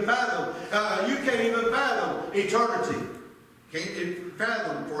minds can't even fathom. You can't even fathom eternity. Can't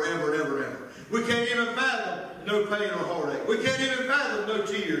fathom forever and ever and ever. We can't even fathom no pain or heartache. We can't even fathom no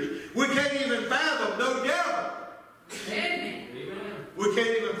tears. We can't even fathom no devil. Amen. We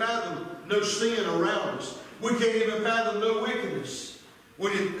can't even fathom no sin around us. We can't even fathom no wickedness. We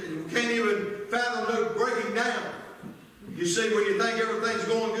can't even fathom no breaking down. You see, when you think everything's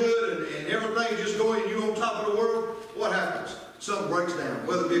going good and everything's just going, you on top of the world, what happens? Something breaks down.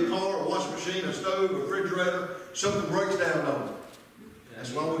 Whether it be a car, a washing machine, a stove, a refrigerator, something breaks down on it.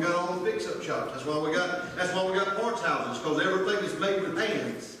 That's why we got all the fix-up shops. That's why we got parts houses, because everything is made with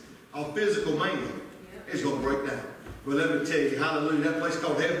hands. Our physical man is going to break down. But let me tell you, hallelujah, that place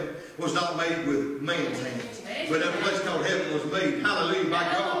called heaven was not made with man's hands. But that place called heaven was made, hallelujah, by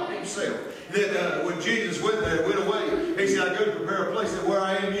God himself. That when Jesus went there, went away, he said, I go to prepare a place that where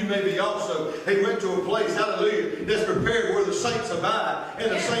I am, you may be also. He went to a place, hallelujah, that's prepared where the saints abide,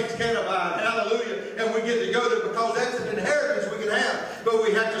 and the saints can abide, hallelujah. And we get to go there because that's an inheritance we can have. But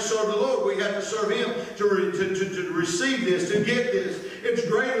we have to serve the Lord. We have to serve him to receive this, to get this. It's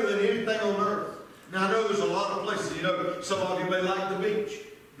greater than anything on earth. Now, I know there's a lot of places, you know, some of you may like the beach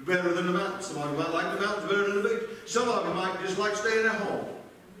better than the mountains. Some of you might like the mountains better than the beach. Some of you might just like staying at home.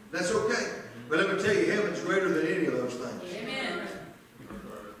 That's okay. But let me tell you, heaven's greater than any of those things. Amen.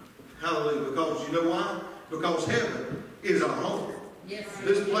 Hallelujah. Because you know why? Because heaven is our home. Yes.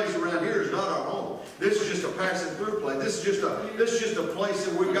 This place around here is not our home. This is just a passing through place. This is just a place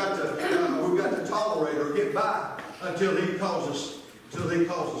that we've got to tolerate or get by until he calls us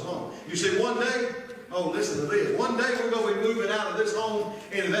home. You see, one day, oh, listen to this. One day we're going to be moving out of this home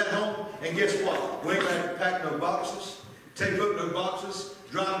into that home, and guess what? We ain't going to have to pack no boxes, take up no boxes,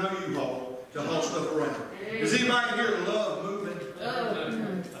 drive no U-Haul to haul stuff around. Does anybody here love moving?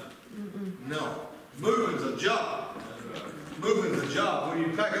 No. Moving's a job. Moving's a job. When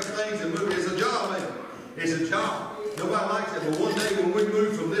you pack up things and move, it's a job, man. It's a job. Nobody likes it. But one day when we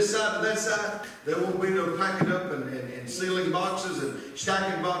move from this side to that side, there won't be no packing up and sealing boxes and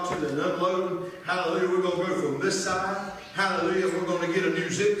stacking boxes and unloading. Hallelujah. We're going to go from this side. Hallelujah. We're going to get a new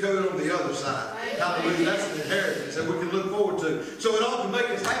zip code on the other side. Hallelujah. That's an inheritance that we can look forward to. So it ought to make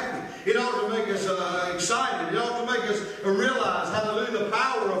us happy. It ought to make us excited. It ought to make us realize, hallelujah, the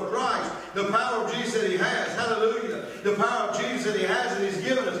power of Christ, the power of Jesus that he has. Hallelujah. The power of Jesus that he has and he's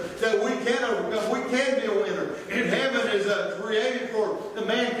given us, that we can be a winner. And heaven is created for the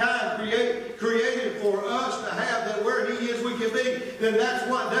mankind, created for us to have, that where he is we can be. Then that's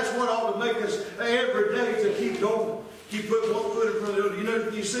what ought to make us every day to keep going. Keep putting one foot in front of the other. You know,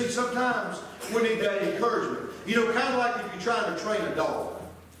 you see, sometimes we need that encouragement. You know, kind of like if you're trying to train a dog.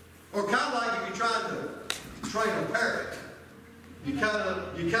 Or kind of like if you're trying to train a parrot. You got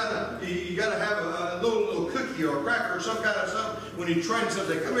to have a little cookie or a cracker or some kind of something when you train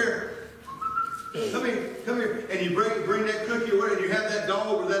something. Come here. Come here. And you bring that cookie or whatever, and you have that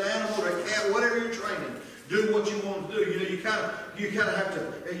dog or that animal or that cat, whatever you're training. Do what you want to do. You know, you kind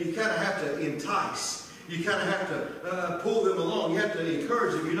of have to entice. You kind of have to pull them along. You have to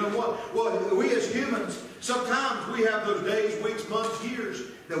encourage them. You know what? Well, we as humans, sometimes we have those days, weeks, months, years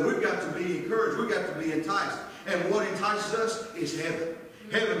that we've got to be encouraged. We've got to be enticed. And what entices us is heaven.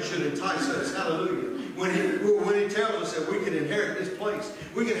 Heaven should entice us. Hallelujah. When he tells us that we can inherit this place,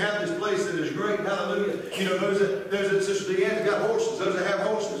 we can have this place that is great. Hallelujah. You know, those that Sister Deanne's got horses. Those that have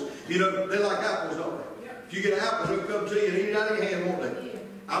horses, you know, they like apples, don't they? If you get an apple, they'll come to you and eat it out of your hand, won't they?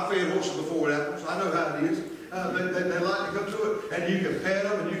 I've fed horses before with apples. I know how it is. They like to come to it, and you can pet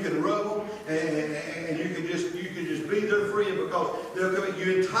them, and you can rub them, and you can just be their friend because they'll come.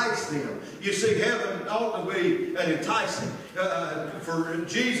 You entice them. You see, heaven ought to be an enticing. For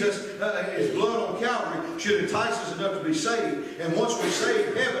Jesus, his blood on Calvary should entice us enough to be saved, and once we're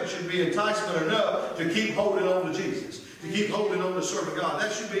saved, heaven should be enticement enough to keep holding on to Jesus. To keep holding on to serving God.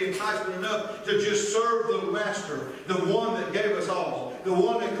 That should be enticement enough to just serve the Master, the one that gave us all, the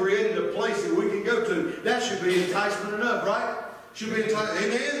one that created a place that we can go to. That should be enticement enough, right? Should be enticement.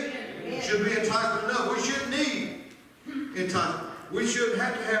 Amen? Amen. Should be enticement enough. We shouldn't need enticement. We shouldn't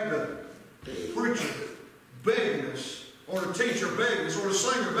have to have the preacher begging us, or the teacher begging us, or the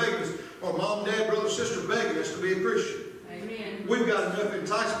singer begging us, or mom, dad, brother, sister begging us to be a Christian. Amen. We've got enough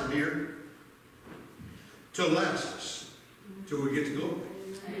enticement here to last us till we get to glory.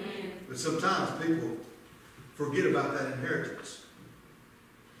 Amen. But sometimes people forget about that inheritance.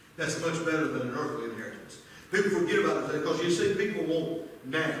 That's much better than an earthly inheritance. People forget about it because you see, people want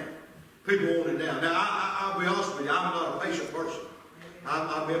now. People want it now. Now, I'll be honest with you, I'm not a patient person.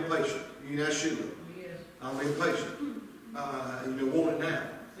 I'm impatient. You can ask Sheila. I'm impatient. Want it now.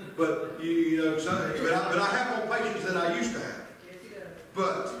 But but I have more patience than I used to have.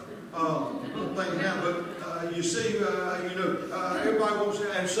 But things now. But you see, everybody wants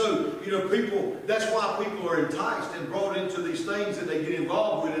to, and so people. That's why people are enticed and brought into these things that they get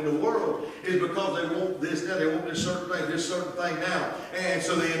involved with in the world, is because they want this now, they want this certain thing now, and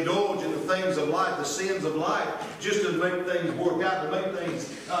so they indulge in the things of life, the sins of life, just to make things work out, to make things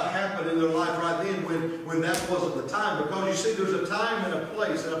happen in their life right then when that wasn't the time. Because you see, there's a time and a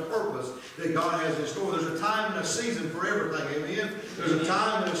place and a purpose that God has in store. There's a time and a season for everything. Amen. There's a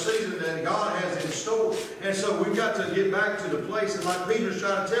time and a season that God has in store. And so we've got to get back to the place, and like Peter's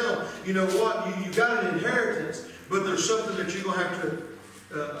trying to tell them, you know what, you got an inheritance, but there's something that you're going to have to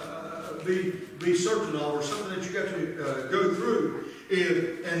be certain of, or something that you got to go through,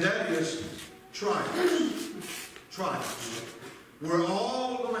 and that is trials. Trials. We're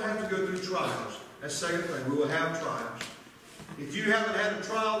all going to have to go through trials. That's the second thing. We will have trials. If you haven't had a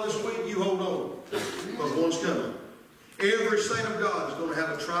trial this week, you hold on, because one's coming. Every saint of God is going to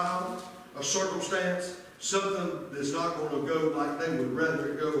have a trial, a circumstance, something that's not going to go like they would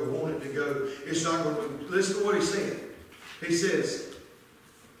rather it go or want it to go. It's not going to. Listen to what he said. He says,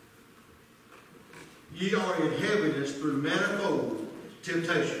 ye are in heaviness through manifold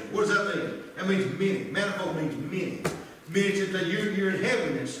temptation. What does that mean? That means many. Manifold means many. Many temptations. You're in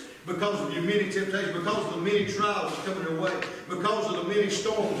heaviness because of your many temptations, because of the many trials that come in your way, because of the many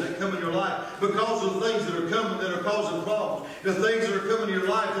storms that come in your life, because of the things that are coming that are causing problems, the things that are coming in your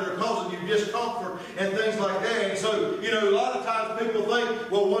life that are causing you discomfort and things like that. And so, a lot of times people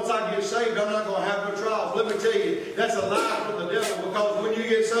think, well, once I get saved, I'm not going to have no trials. Let me tell you, that's a lie from the devil, because when you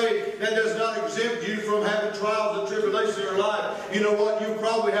get saved, that does not exempt you from having trials and tribulations in your life. You know what? You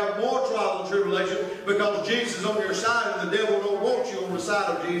probably have more trials and tribulations because Jesus is on your side, and the devil don't want you on the side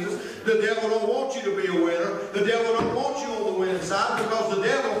of Jesus. The devil don't want you to be a winner. The devil don't want you on the winning side, because the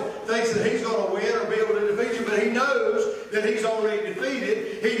devil thinks that he's going to win or be able to defeat you, but he knows that he's already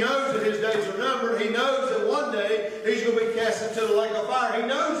defeated. He knows that his days are numbered. He knows that one day he's going to be cast into the lake of fire. He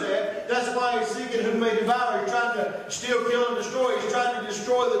knows that. That's why he's seeking whom may devour. He's trying to steal, kill, and destroy. He's trying to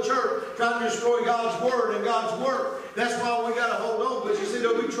destroy the church, trying to destroy God's word and God's work. That's why we got to hold on. But you see,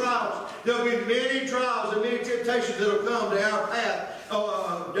 there'll be trials. There'll be many trials and many temptations that'll come to our path.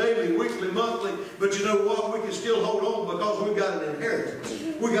 Daily, weekly, monthly, but you know what? We can still hold on because we've got an inheritance.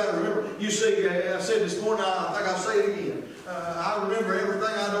 We got to remember. You see, I said this morning, I think I'll say it again. I remember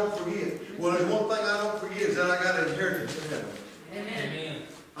everything I don't forget. Well, there's one thing I don't forget, is that I got an inheritance in heaven. Amen.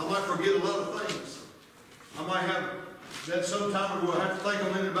 I might forget a lot of things. I might have that sometime where I have to think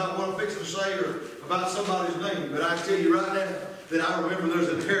a minute about what I'm fixing to say or about somebody's name. But I tell you right now that I remember there's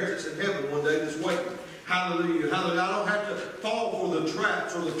an inheritance in heaven one day that's waiting. Hallelujah. Hallelujah. I don't have to fall for the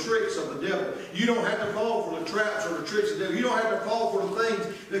traps or the tricks of the devil. You don't have to fall for the traps or the tricks of the devil. You don't have to fall for the things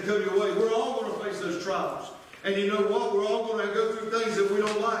that come your way. We're all going to face those trials. And you know what? We're all going to go through things that we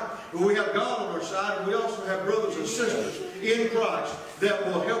don't like. But we have God on our side, and we also have brothers and sisters in Christ that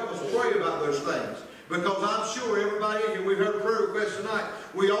will help us pray about those things. Because I'm sure everybody in here, we've heard prayer requests tonight.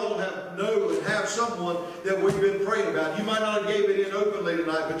 We all have someone that we've been praying about. You might not have gave it in openly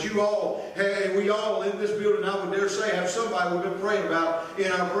tonight, but we all in this building, I would dare say, have somebody we've been praying about in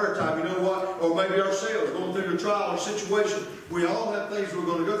our prayer time. You know what? Or maybe ourselves going through a trial or situation. We all have things we're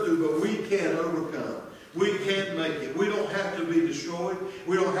going to go through, but we can overcome. We can make it. We don't have to be destroyed.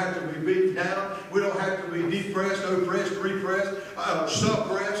 We don't have to be beaten down. We don't have to be depressed, oppressed, repressed,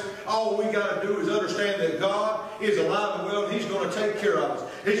 suppressed. All we got to do is understand that God is alive and well, and He's going to take care of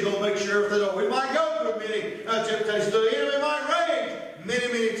us. He's going to make sure everything. We might go through many temptations. The enemy might rage many,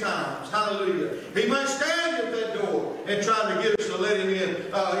 many times. Hallelujah. He might stand at that door and try to get us to let Him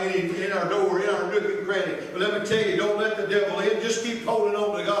in our door, in our nook and cranny. But let me tell you, don't let the devil in. Just keep holding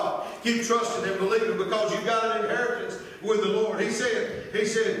on to God. Keep trusting and believing, because you've got an inheritance with the Lord. He said,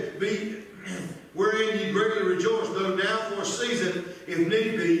 wherein ye greatly rejoice, though now for a season, if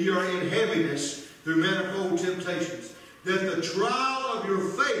need be, you are in heaviness through manifold temptations, that the trial of your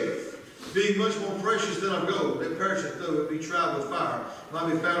faith, being much more precious than of gold, that perisheth though it be tried with fire,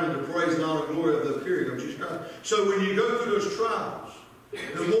 might be found in the praise and honor and glory of the appearing of Jesus Christ. So when you go through those trials,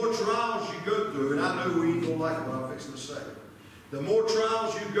 the more trials you go through, and I know we ain't going to like what I'm fixing to say, the more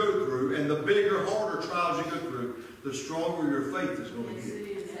trials you go through, and the bigger, harder trials you go through, the stronger your faith is going to get.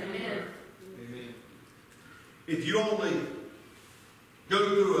 Amen. Amen. If you only go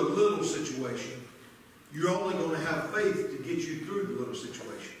through a little situation, you're only going to have faith to get you through the little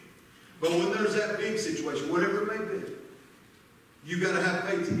situation. But when there's that big situation, whatever it may be, you've got to have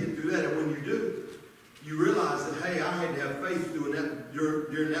faith to get through that. And when you do, you realize that, hey, I had to have faith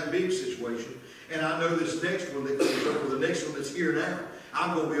during that big situation. And I know this next one that comes up, or the next one that's here now,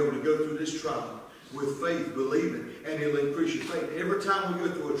 I'm going to be able to go through this trial with faith, believing. and it'll increase your faith. Every time we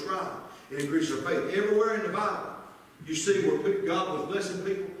go through a trial, it increases our faith. Everywhere in the Bible, you see where God was blessing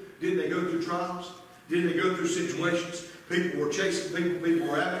people. Didn't they go through trials? Didn't they go through situations? People were chasing people. People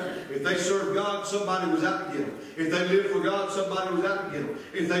were after them. If they served God, somebody was out to get them. If they lived for God, somebody was out to get them.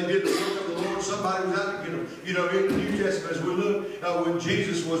 If they did the work of the Lord, somebody was out to get them. You know, in the New Testament, as we look, when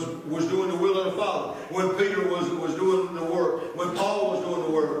Jesus was doing the will of the Father, when Peter was doing the work, when Paul was doing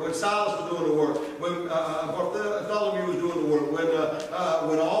the work, when Silas was doing the work, when Bartholomew was doing the work,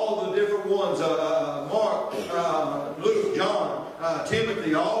 when all the different ones, Mark, Luke, John,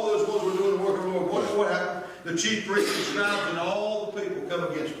 Timothy, all those ones were doing the work of the Lord, what happened? The chief priests and scribes and all the people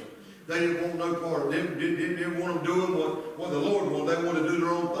come against them. They didn't want no part of them. Didn't want them doing what the Lord wanted. They wanted to do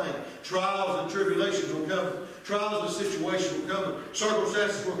their own thing. Trials and tribulations were coming. Trials and situations were coming.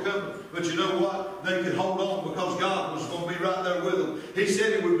 Circumstances were coming. But you know what? They could hold on because God was going to be right there with them. He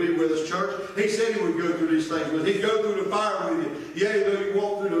said He would be with us, church. He said He would go through these things with us. He'd go through the fire with you. Yea, though you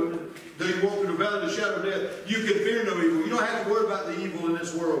walk through the valley of the shadow of death, you can fear no evil. You don't have to worry about the evil in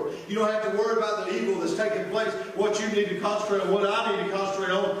this world. You don't have to worry about the evil that's taking place. What you need to concentrate on, what I need to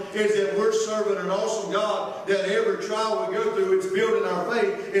concentrate on, is that we're serving an awesome God, that every trial we go through, it's building our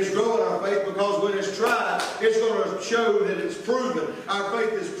faith, it's growing our faith, because when it's tried, it's going to show that it's proven. Our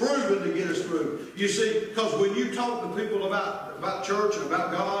faith is proven to get us through. You see, because when you talk to people about church and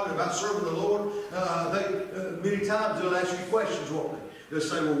about God and about serving the Lord, many times they'll ask you questions, won't they? They'll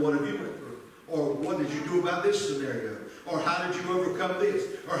say, well, what have you went through? Or what did you do about this scenario? Or how did you overcome this?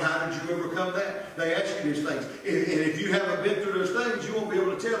 Or how did you overcome that? They ask you these things. And if you haven't been through those things, you won't be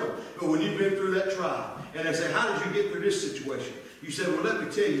able to tell them. But when you've been through that trial, and they say, how did you get through this situation? You say, well, let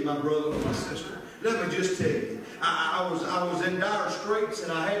me tell you, my brother or my sister. Let me just tell you. I was in dire straits,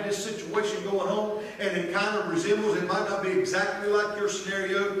 and I had this situation going on, and it kind of resembles, it might not be exactly like your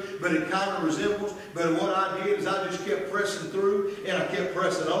scenario, but it kind of resembles. But what I did is I just kept pressing through, and I kept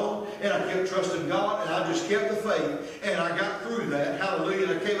pressing on, and I kept trusting God, and I just kept the faith, and I got through that.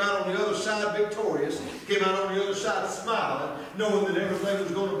 Hallelujah. And I came out on the other side victorious, came out on the other side smiling, knowing that everything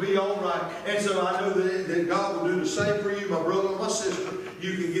was going to be all right. And so I know that God will do the same for you, my brother and my sister.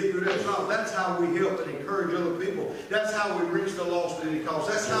 You can get through that trial. That's how we help and encourage other people. That's how we reach the lost at any cost.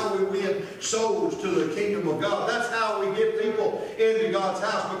 That's how we win souls to the kingdom of God. That's how we get people into God's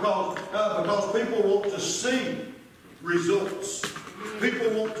house, because people want to see results.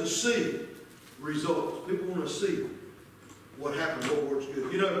 People want to see results. People want to see what happens, what works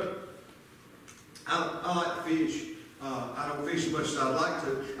good. You know, I like to fish. I don't fish as much as I'd like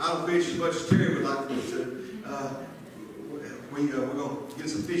to. I don't fish as much as Terry would like me to. We're going to get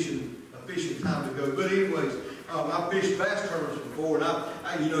some fishing time to go. But anyways, I fished bass tournaments before,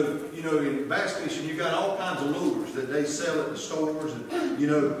 and you know, in bass fishing, you got all kinds of lures that they sell at the stores. And you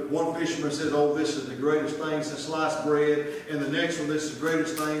know, one fisherman says, "Oh, this is the greatest thing since sliced bread," and the next one, "This is the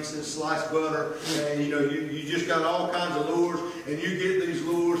greatest thing since sliced butter." And you know, you just got all kinds of lures, and you get these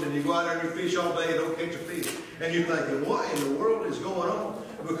lures, and you go out there and you fish all day and don't catch a fish, and you're thinking, "What in the world is going on?"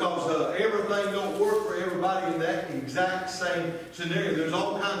 Because everything don't work for everybody in that exact same scenario. There's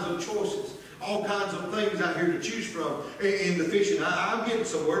all kinds of choices, all kinds of things out here to choose from in the fishing. I'm getting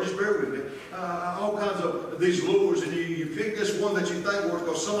somewhere, just bear with me. All kinds of these lures, and you pick this one that you think works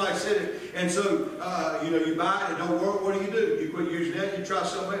because somebody said it. And so, you know, you buy it, it don't work, what do? You quit using that, you try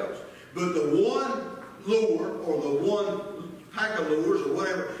something else. But the one lure or the one pack of lures or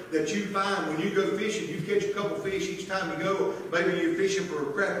whatever that you find when you go fishing, you catch a couple fish each time you go. Maybe you're fishing for a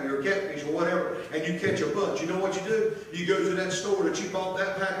crappie or catfish or whatever, and you catch a bunch. You know what you do? You go to that store that you bought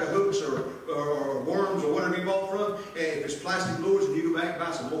that pack of hooks or worms or whatever you bought from, and if it's plastic lures, and you go back and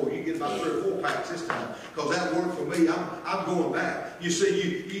buy some more. You get about 3 or 4 packs this time, because that worked for me. I'm going back. You see,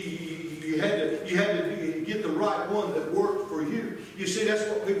 you had to get the right one that worked for you. You see, that's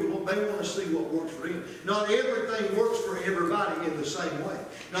what people want. They want to see what works for them. Not everything works for everybody in the same way.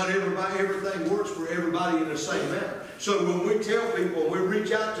 Not everything works for everybody in the same manner. So when we tell people, when we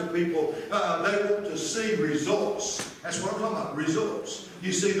reach out to people, they want to see results. That's what I'm talking about, results.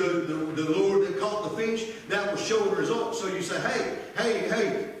 You see, the lure that caught the fish, that was showing results. So you say,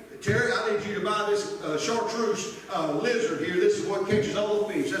 hey, Terry, I need you to buy this chartreuse lizard here. This is what catches all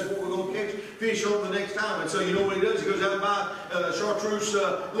the fish. That's what we're going to catch fish on the next time. And so you know what he does? He goes out and buys chartreuse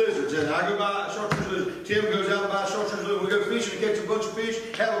lizards. And I go buy chartreuse lizards. Tim goes out and buys chartreuse lizards. We go fishing and catch a bunch of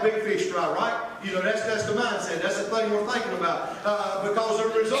fish, have a big fish fry, right? You know, that's the mindset. That's the thing we're thinking about because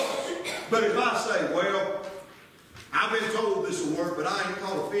of results. But if I say, well, I've been told this will work, but I ain't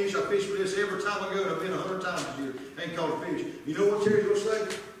caught a fish. I fish for this every time I go, and I've been 100 times a year. Ain't caught a fish. You know what Terry's going to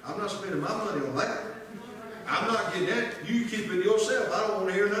say? I'm not spending my money on that. I'm not getting that. You keep it yourself. I don't want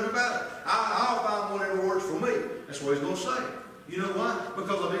to hear nothing about it. I'll find whatever works for me. That's what he's going to say. You know why?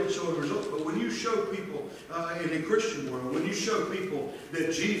 Because I didn't show the results. But when you show people in the Christian world, when you show people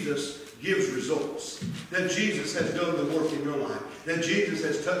that Jesus gives results, that Jesus has done the work in your life, that Jesus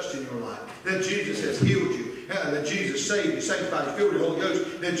has touched in your life, that Jesus has healed you, that Jesus saved you, sanctified you, filled with the Holy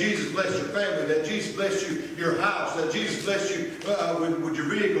Ghost, that Jesus blessed your family, that Jesus blessed you, your house, that Jesus blessed you with your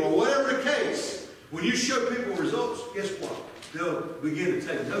vehicle, or whatever the case, when you show people results, guess what? They'll begin to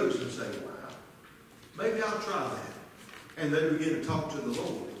take notice and say, wow, maybe I'll try that. And they begin to talk to the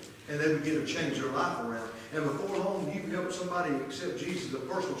Lord. And they begin to change their life around. And before long, you've helped somebody accept Jesus as a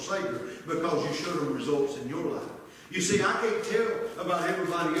personal Savior because you showed them results in your life. You see, I can't tell about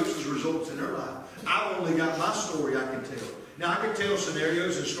everybody else's results in their life. I've only got my story I can tell. Now, I can tell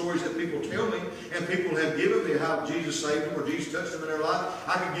scenarios and stories that people tell me, and people have given me how Jesus saved them or Jesus touched them in their life.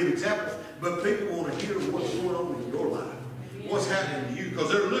 I can give examples. But people want to hear what's going on in your life. What's happening to you, because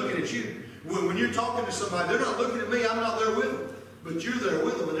they're looking at you. When you're talking to somebody, they're not looking at me, I'm not there with them. But you're there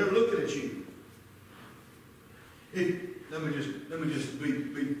with them, and they're looking at you. Let me just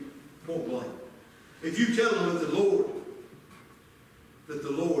be point blank. If you tell them that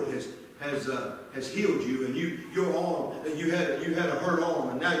the Lord has healed you, and your arm, you had a hurt arm,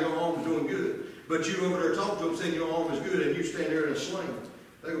 and now your arm is doing good, but you over there talk to them saying your arm is good, and you stand there in a sling,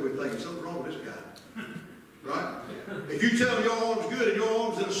 they're going to be thinking something wrong with this guy. Right? If you tell them your arm's good and your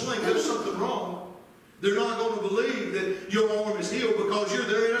arm's in a sling, there's something wrong. They're not going to believe that your arm is healed because you're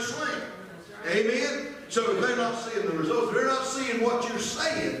there in a sling. Amen? So if they're not seeing the results, they're not seeing what you're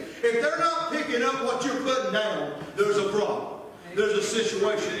saying. If they're not picking up what you're putting down, there's a problem. There's a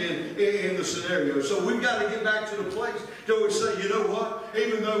situation in the scenario. So we've got to get back to the place till we say, you know what?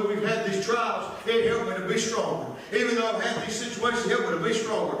 Even though we've had these trials, it helped me to be stronger. Even though I've had these situations, it helped me to be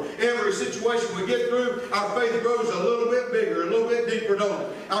stronger. Every situation we get through, our faith grows a little bit bigger, a little bit deeper, don't it?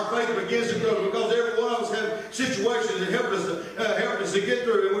 Our faith begins to grow because every one of us have situations that help us to get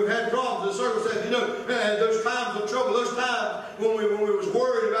through. And we've had problems and circumstances. You know, those times of trouble, those times when we was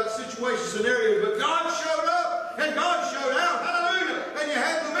worried about situations, scenarios, but God showed up and God showed out. Hallelujah. And you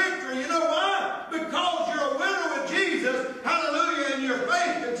had the victory. You know why? Because you're a winner with Jesus. Hallelujah. And your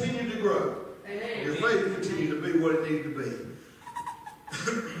faith continued to grow. Amen. Your faith continued to be what it needed to be.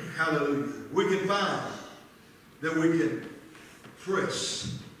 Hallelujah. We can find that we can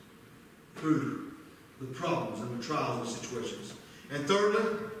press through the problems and the trials and situations. And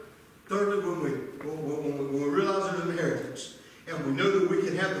thirdly, when we realize there's an inheritance and we know that we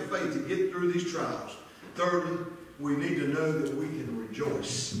can have the faith to get through these trials, thirdly, we need to know that we can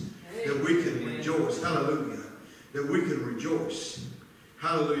rejoice. That we can rejoice. Hallelujah. That we can rejoice.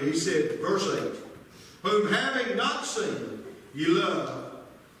 Hallelujah. He said, verse 8, whom having not seen, ye love,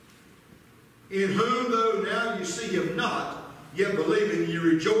 in whom though now you see him not, yet believing ye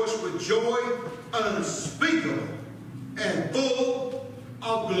rejoice with joy unspeakable and full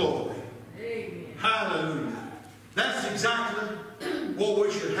of glory. Amen. Hallelujah. That's exactly what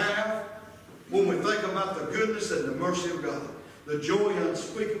we should have when we think about the goodness and the mercy of God. The joy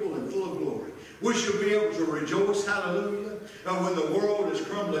unspeakable and full of glory. We should be able to rejoice, hallelujah, and when the world is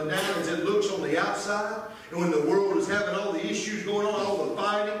crumbling down as it looks on the outside, and when the world is having all the issues going on, all the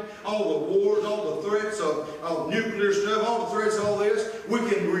fighting, all the wars, all the threats of nuclear stuff, all the threats of all this, we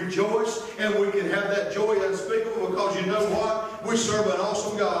can rejoice and we can have that joy unspeakable because you know what? We serve an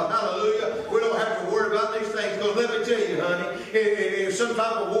awesome God. Hallelujah. We don't have to worry about these things because let me tell you, honey, if some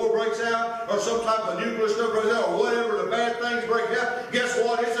type of war breaks out or some type of nuclear stuff breaks out or whatever, the bad things break out, guess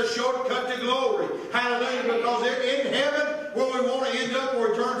what? It's a shortcut to glory. Hallelujah. Because in heaven, where we want to end up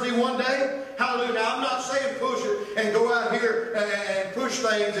for eternity one day, hallelujah. Now, I'm not saying push it and go out here and push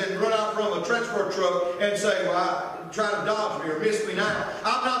things and run out from a transfer truck and say, well, I try to dodge me or miss me now.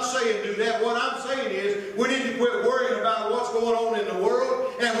 I'm not saying do that. What I'm saying is we need to quit worrying about what's going on in the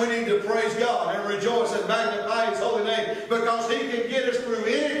world and we need to praise God and rejoice and magnify His holy name because He can get us through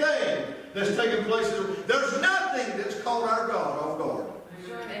anything that's taking place. There's nothing that's caught our God off guard.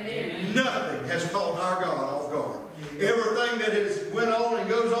 Amen. Nothing has caught our God off guard. Everything that has went on and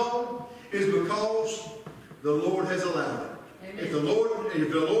goes on is because the Lord has allowed it. Amen. If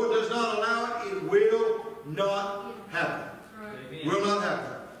the Lord does not allow it, it will not happen. Right. Will not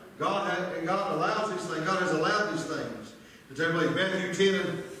happen. God allows these things. God has allowed these things. It's everybody, Matthew 10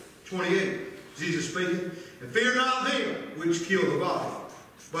 and 28. Jesus speaking. And fear not them which kill the body,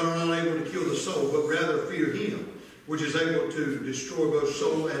 but are not able to kill the soul, but rather fear Him which is able to destroy both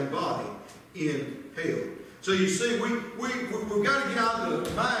soul and body in hell. So you see, we've got to get out of the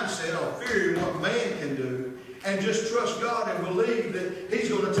mindset of fearing what man can do and just trust God and believe that He's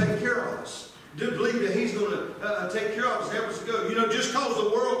going to take care of us. To believe that He's going to take care of us and help us to go. You know, just because the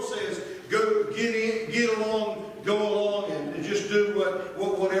world says, go, get in, get along, go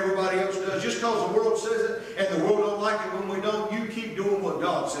the world says it, and the world don't like it when we don't, you keep doing what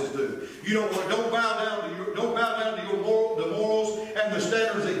God says do. You don't bow down to the morals and the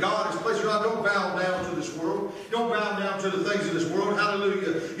standards that God has placed. Don't bow down to this world. Don't bow down to the things of this world.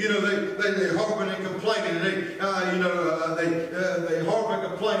 Hallelujah. They harping and complaining, and they harp and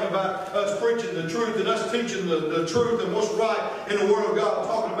complain about us preaching the truth and us teaching the truth and what's right in the Word of God.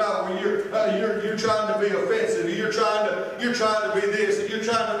 Talking about where you're trying to be offensive, you're trying to be this, and you're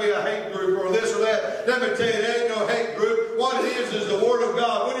trying to be a hate group or this or that. Let me tell you, there ain't no hate group. What it is the Word of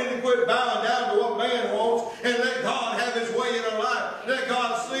God. We need to quit bowing down to what man wants and let God have His way in our life. Let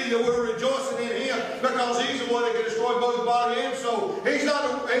God see that we're rejoicing in Him, because He's the one that can destroy both body and soul. He's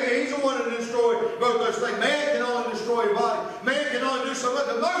the one that can destroy both those things. Man can only destroy your body. Man can only do so much.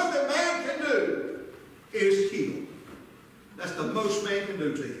 The most that man can do is kill. That's the most man can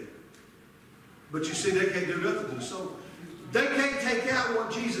do to you. But you see, they can't do nothing to the soul. They can't take out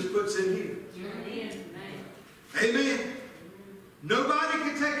what Jesus puts in here. Amen. Amen. Nobody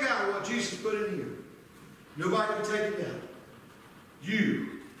can take out what Jesus put in here. Nobody can take it out.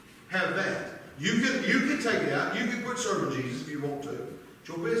 You have that. You can take it out. You can quit serving Jesus if you want to. It's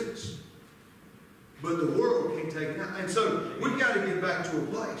your business. But the world can't take it out. And so we've got to get back to a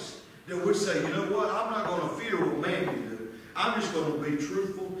place that we say, you know what? I'm not going to fear what man can do. I'm just going to be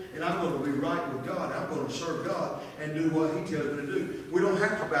truthful, and I'm going to be right with God. I'm going to serve God and do what He tells me to do. We don't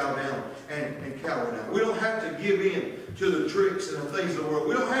have to bow down and cower down. We don't have to give in to the tricks and the things of the world.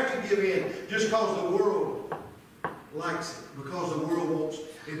 We don't have to give in just because the world likes it, because the world wants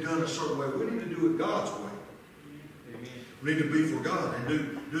it done a certain way. We need to do it God's way. Amen. We need to be for God and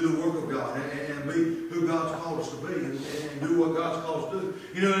do the work of God and be who God's called us to be and do what God's called us to do.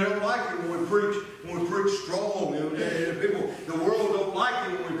 They don't like it when we preach strong. The world don't like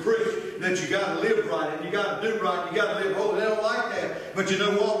it when we preach that you got to live right and you got to do right and you got to live holy. They don't like that. But you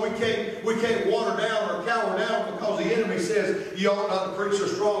know what? We can't water down or cower down because the enemy says you ought not to preach so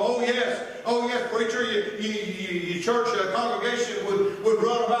strong. Oh yes, preacher, your church congregation would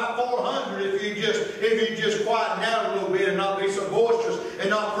run about 400 if you just quieten down a little bit and not be so boisterous and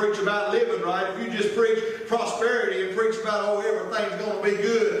not preach about living right. If you just preach prosperity and preach about everything's going to be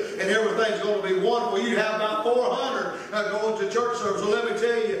good and everything's going to be wonderful, you have about 400 going to church service. So let me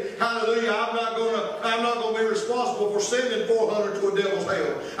tell you, hallelujah, I'm not going to be responsible for sending 400 to a devil's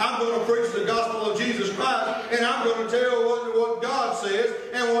hell. I'm going to preach the gospel of Jesus Christ, and I'm going to tell what God says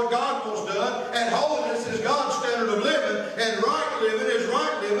and what God wants done. And holiness is God's standard of living, and right living is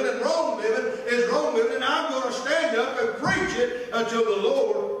right living, and wrong living is wrong living. And I'm going to stand up and preach it until the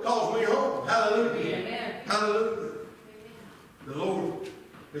Lord calls me home. Hallelujah. Amen. Hallelujah. Amen. The Lord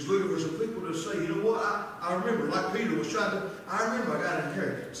is looking for some people to say, you know what? I remember, like Peter was trying to, I remember I got an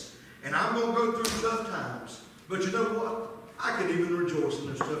inheritance. And I'm going to go through tough times. But you know what? I can even rejoice in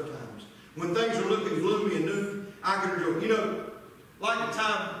those tough times. When things are looking gloomy and doom, I can rejoice. Like the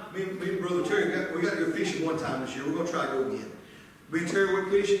time, me and Brother Terry, we got to go fishing one time this year. We're going to try to go again. Me and Terry went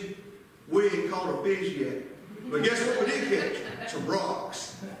fishing. We ain't caught a fish yet. But guess what we did catch? Some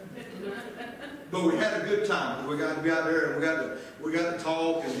rocks. But we had a good time. We got to be out there and we got to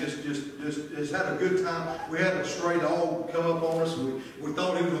talk and just had a good time. We had a stray dog come up on us. And we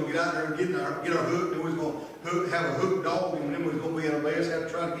thought he was going to get out there and get our hook. And we was going to have a hooked dog, and then we was going to be in a mess. Have to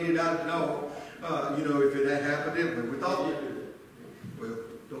try to get it out of the dog. If it had happened, didn't we? We thought we'd do it. Well,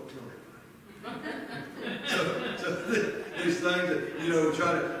 don't tell anybody. so these things that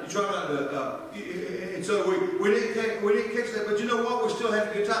try not to. And so we didn't catch that. But you know what? We still had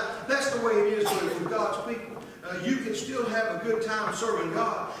a good time. That's the way it is with God's people. You can still have a good time serving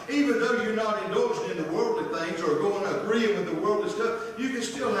God, even though you're not indulging in the worldly things or going agreeing with the worldly stuff. You can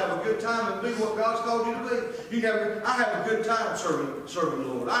still have a good time and do what God's called you to be. I have a good time serving the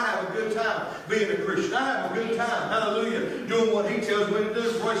Lord. I have a good time being a Christian. I have a good time, hallelujah, doing what He tells me to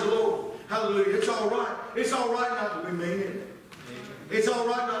do. Praise the Lord. Hallelujah. It's all right. It's all right not to be mean, isn't it? It's all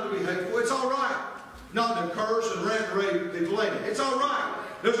right not to be hateful. It's all right not to curse and rant and rave people, ain't it? It's all right.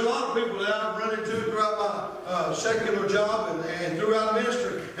 There's a lot of people that I've run into throughout my secular job and throughout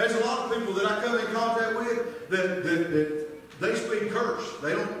ministry. There's a lot of people that I come in contact with that they speak curse.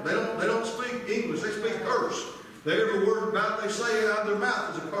 They don't speak English. They speak curse. Every word about they say out of their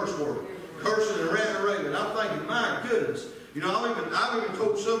mouth is a curse word. Cursing and ranting and raving. I'm thinking, my goodness. I've even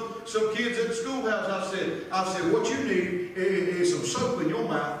told some kids at the schoolhouse. I said, what you need is some soap in your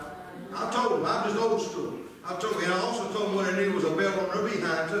mouth. I told them, I'm just old school. I also told them what I needed was a belt on their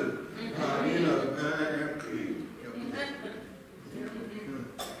behind too. Because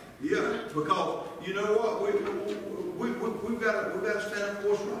you know what, we've got to stand up for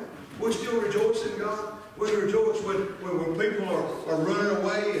what's right. We still rejoice in God. We can rejoice when people are running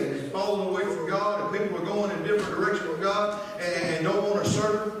away and falling away from God, and people are going in different directions with God and don't want to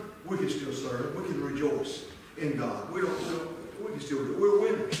serve Him. We can still serve Him. We can rejoice in God. We can still do it. We're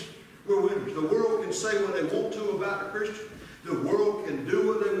winners. We're winners. The world can say what they want to about the Christian. The world can do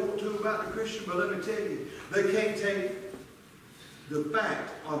what they want to about the Christian, but let me tell you, they can't take the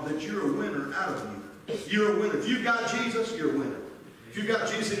fact that you're a winner out of you. You're a winner. If you've got Jesus, you're a winner. If you've got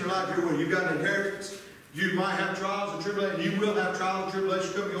Jesus in your life, you're a winner. You've got an inheritance. You might have trials and tribulations. You will have trials and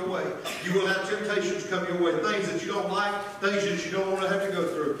tribulations come your way. You will have temptations come your way. Things that you don't like, things that you don't want to have to go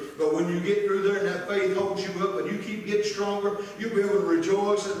through. But when you get through there and that faith holds you up and you keep getting stronger, you'll be able to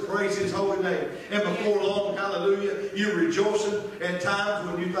rejoice and praise His holy name. And before long, hallelujah, you're rejoicing at times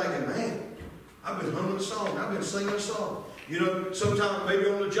when you're thinking, man, I've been humming a song. I've been singing a song. You know, sometimes maybe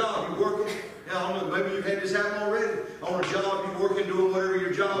on the job you're working. I don't know, maybe you've had this happen already. On a job, you're working, doing whatever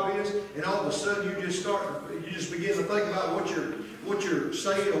your job is, and all of a sudden you just begin to think about what you're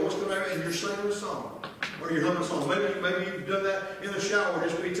saying or what's going on, and you're singing a song. Or you're humming a song. Maybe you've done that in the shower,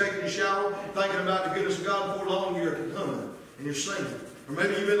 just be taking a shower, thinking about the goodness of God. Before long, you're humming and you're singing. Or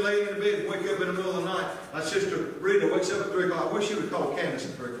maybe you've been laying in bed and wake up in the middle of the night. My sister Rita wakes up at 3 o'clock. I wish she would call Candace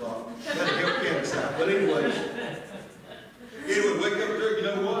at 3 o'clock. That'd help Candace out. But anyways, anyway, wake up there, you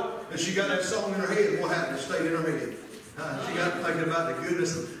know what? And she got that song in her head. What happened? It stayed in her head. She got thinking about the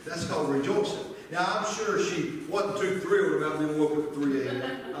goodness. That's called rejoicing. Now, I'm sure she wasn't too thrilled about being woke up at 3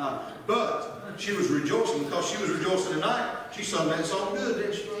 a.m. But she was rejoicing because she was rejoicing tonight. She sung that song good,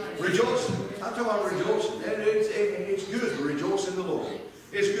 didn't she? Rejoicing. I'm talking about rejoicing. And it's good to rejoice in the Lord.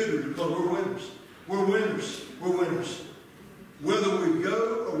 It's good because we're winners. We're winners. We're winners. Whether we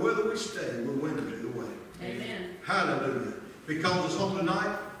go or whether we stay, we're winners either way. Amen. Hallelujah. Because it's home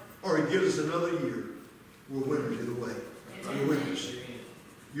tonight, or He gives us another year, we're winners either way. We're winners.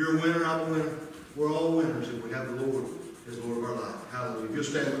 You're a winner, I'm a winner. We're all winners if we have the Lord as Lord of our life. Hallelujah. If you'll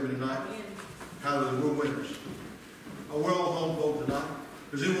stand with me tonight, hallelujah, we're winners. We're all home folk tonight.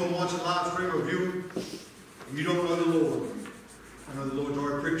 Does anyone watching live stream or viewing, and you don't know the Lord? I know the Lord's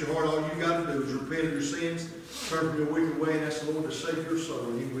already pricked your heart. All you got to do is repent of your sins, turn from your wicked way, and ask the Lord to save your soul,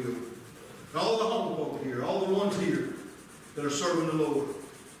 and He will. And all the home folk here, all the ones here that are serving the Lord,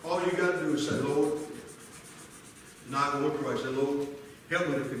 all you got to do is say, Lord, tonight I want to pray. Say, Lord, help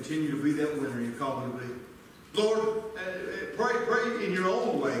me to continue to be that winner you called me to be. Lord, pray in your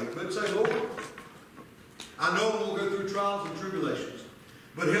own way, but say, Lord, I know I'm going to go through trials and tribulations,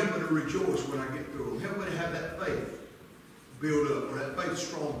 but help me to rejoice when I get through them. Help me to have that faith build up, or that faith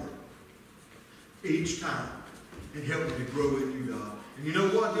stronger each time, and help me to grow in you, God. And you know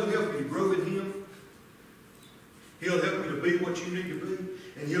what? He'll help you to grow in Him. He'll help you to be what you need to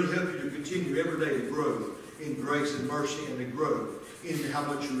be, and He'll help you to continue every day to grow in grace and mercy, and to grow in how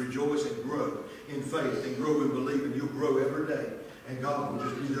much you rejoice, and grow in faith, and grow in believing. You'll grow every day, and God will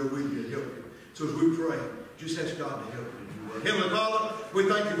just be there with you and help you. So as we pray, just ask God to help you. Heavenly Father, we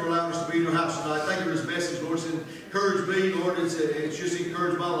thank you for allowing us to be in your house tonight. Thank you for this message, Lord. It's encouraged me, Lord. It's just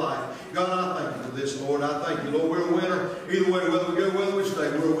encouraged my life. God, I thank you for this, Lord. I thank you, Lord. We're a winner either way, whether we go, whether we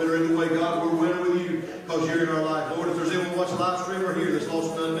stay. We're a winner either way, God. We're a winner with you because you're in our life. Lord, if there's anyone watching live stream or here that's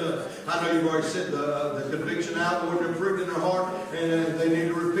lost and undone, I know you've already sent the conviction out, Lord. They're pricked in their heart, and they need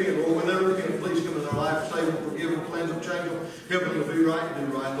to repent. Lord, when they repent, please come in their life, save them, forgive them, cleanse them, change them, help them to be right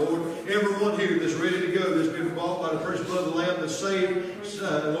and do right, Lord. Everyone here that's ready to go, that's been bought by the precious blood of the Lamb, that's saved,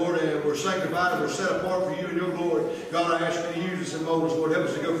 Lord, and we're sanctified and we're set apart for you and your glory. God, I ask you to use us and mold us, Lord. Help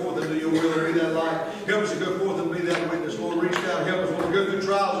us to go forth and do your will and be that light. Help us to go forth and be that witness, Lord. Reach down and help us when we go through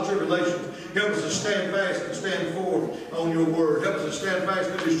trials and tribulations. Help us to stand fast and stand forth on your word. Help us to stand fast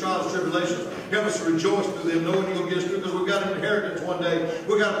through these trials and tribulations. Help us to rejoice through them, knowing you're going to get us through, because we've got an inheritance one day.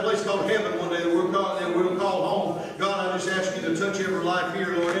 We've got a place called heaven one day that we'll call home. God, I just ask you to touch every life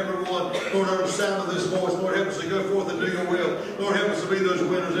here, Lord, everyone. Lord, under the sound of this voice, Lord, help us to go forth and do your will. Lord, help us to be those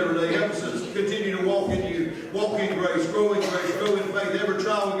winners every day. Help us to continue to walk in you, walk in grace, grow in faith. Every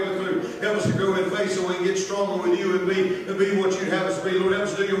trial we go through, help us to grow in faith so we can get stronger with you and be what you'd have us to be. Lord, help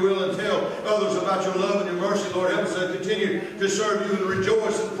us to do your will and tell others about your love and your mercy. Lord, help us to continue to serve you and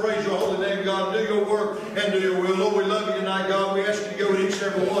rejoice and praise your holy name, God, and do your work and do your will. Lord, we love you tonight, God. We ask you to go with each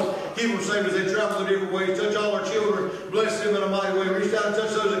and every one. Keep them safe as they travel in different ways. Touch all our children. Bless them in a mighty way. Reach down and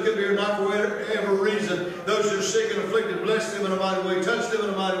touch those that could be here not for whatever reason. Those that are sick and afflicted, bless them in a mighty way. Touch them in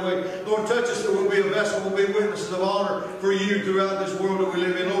a mighty way. Lord, touch us that we'll be a vessel. We'll be witnesses of honor for you throughout this world that we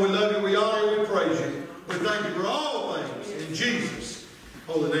live in. Lord, we love you. We honor you. We praise you. We thank you for all things. In Jesus'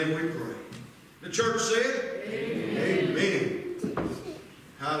 holy name we pray. The church said, Amen. Amen.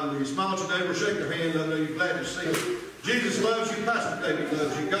 Hallelujah. Smile at your neighbor. Shake their hand. I know you're glad to see them. Jesus loves you. Pastor David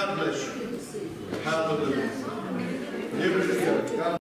loves you. God bless you. Hallelujah. Give it to God.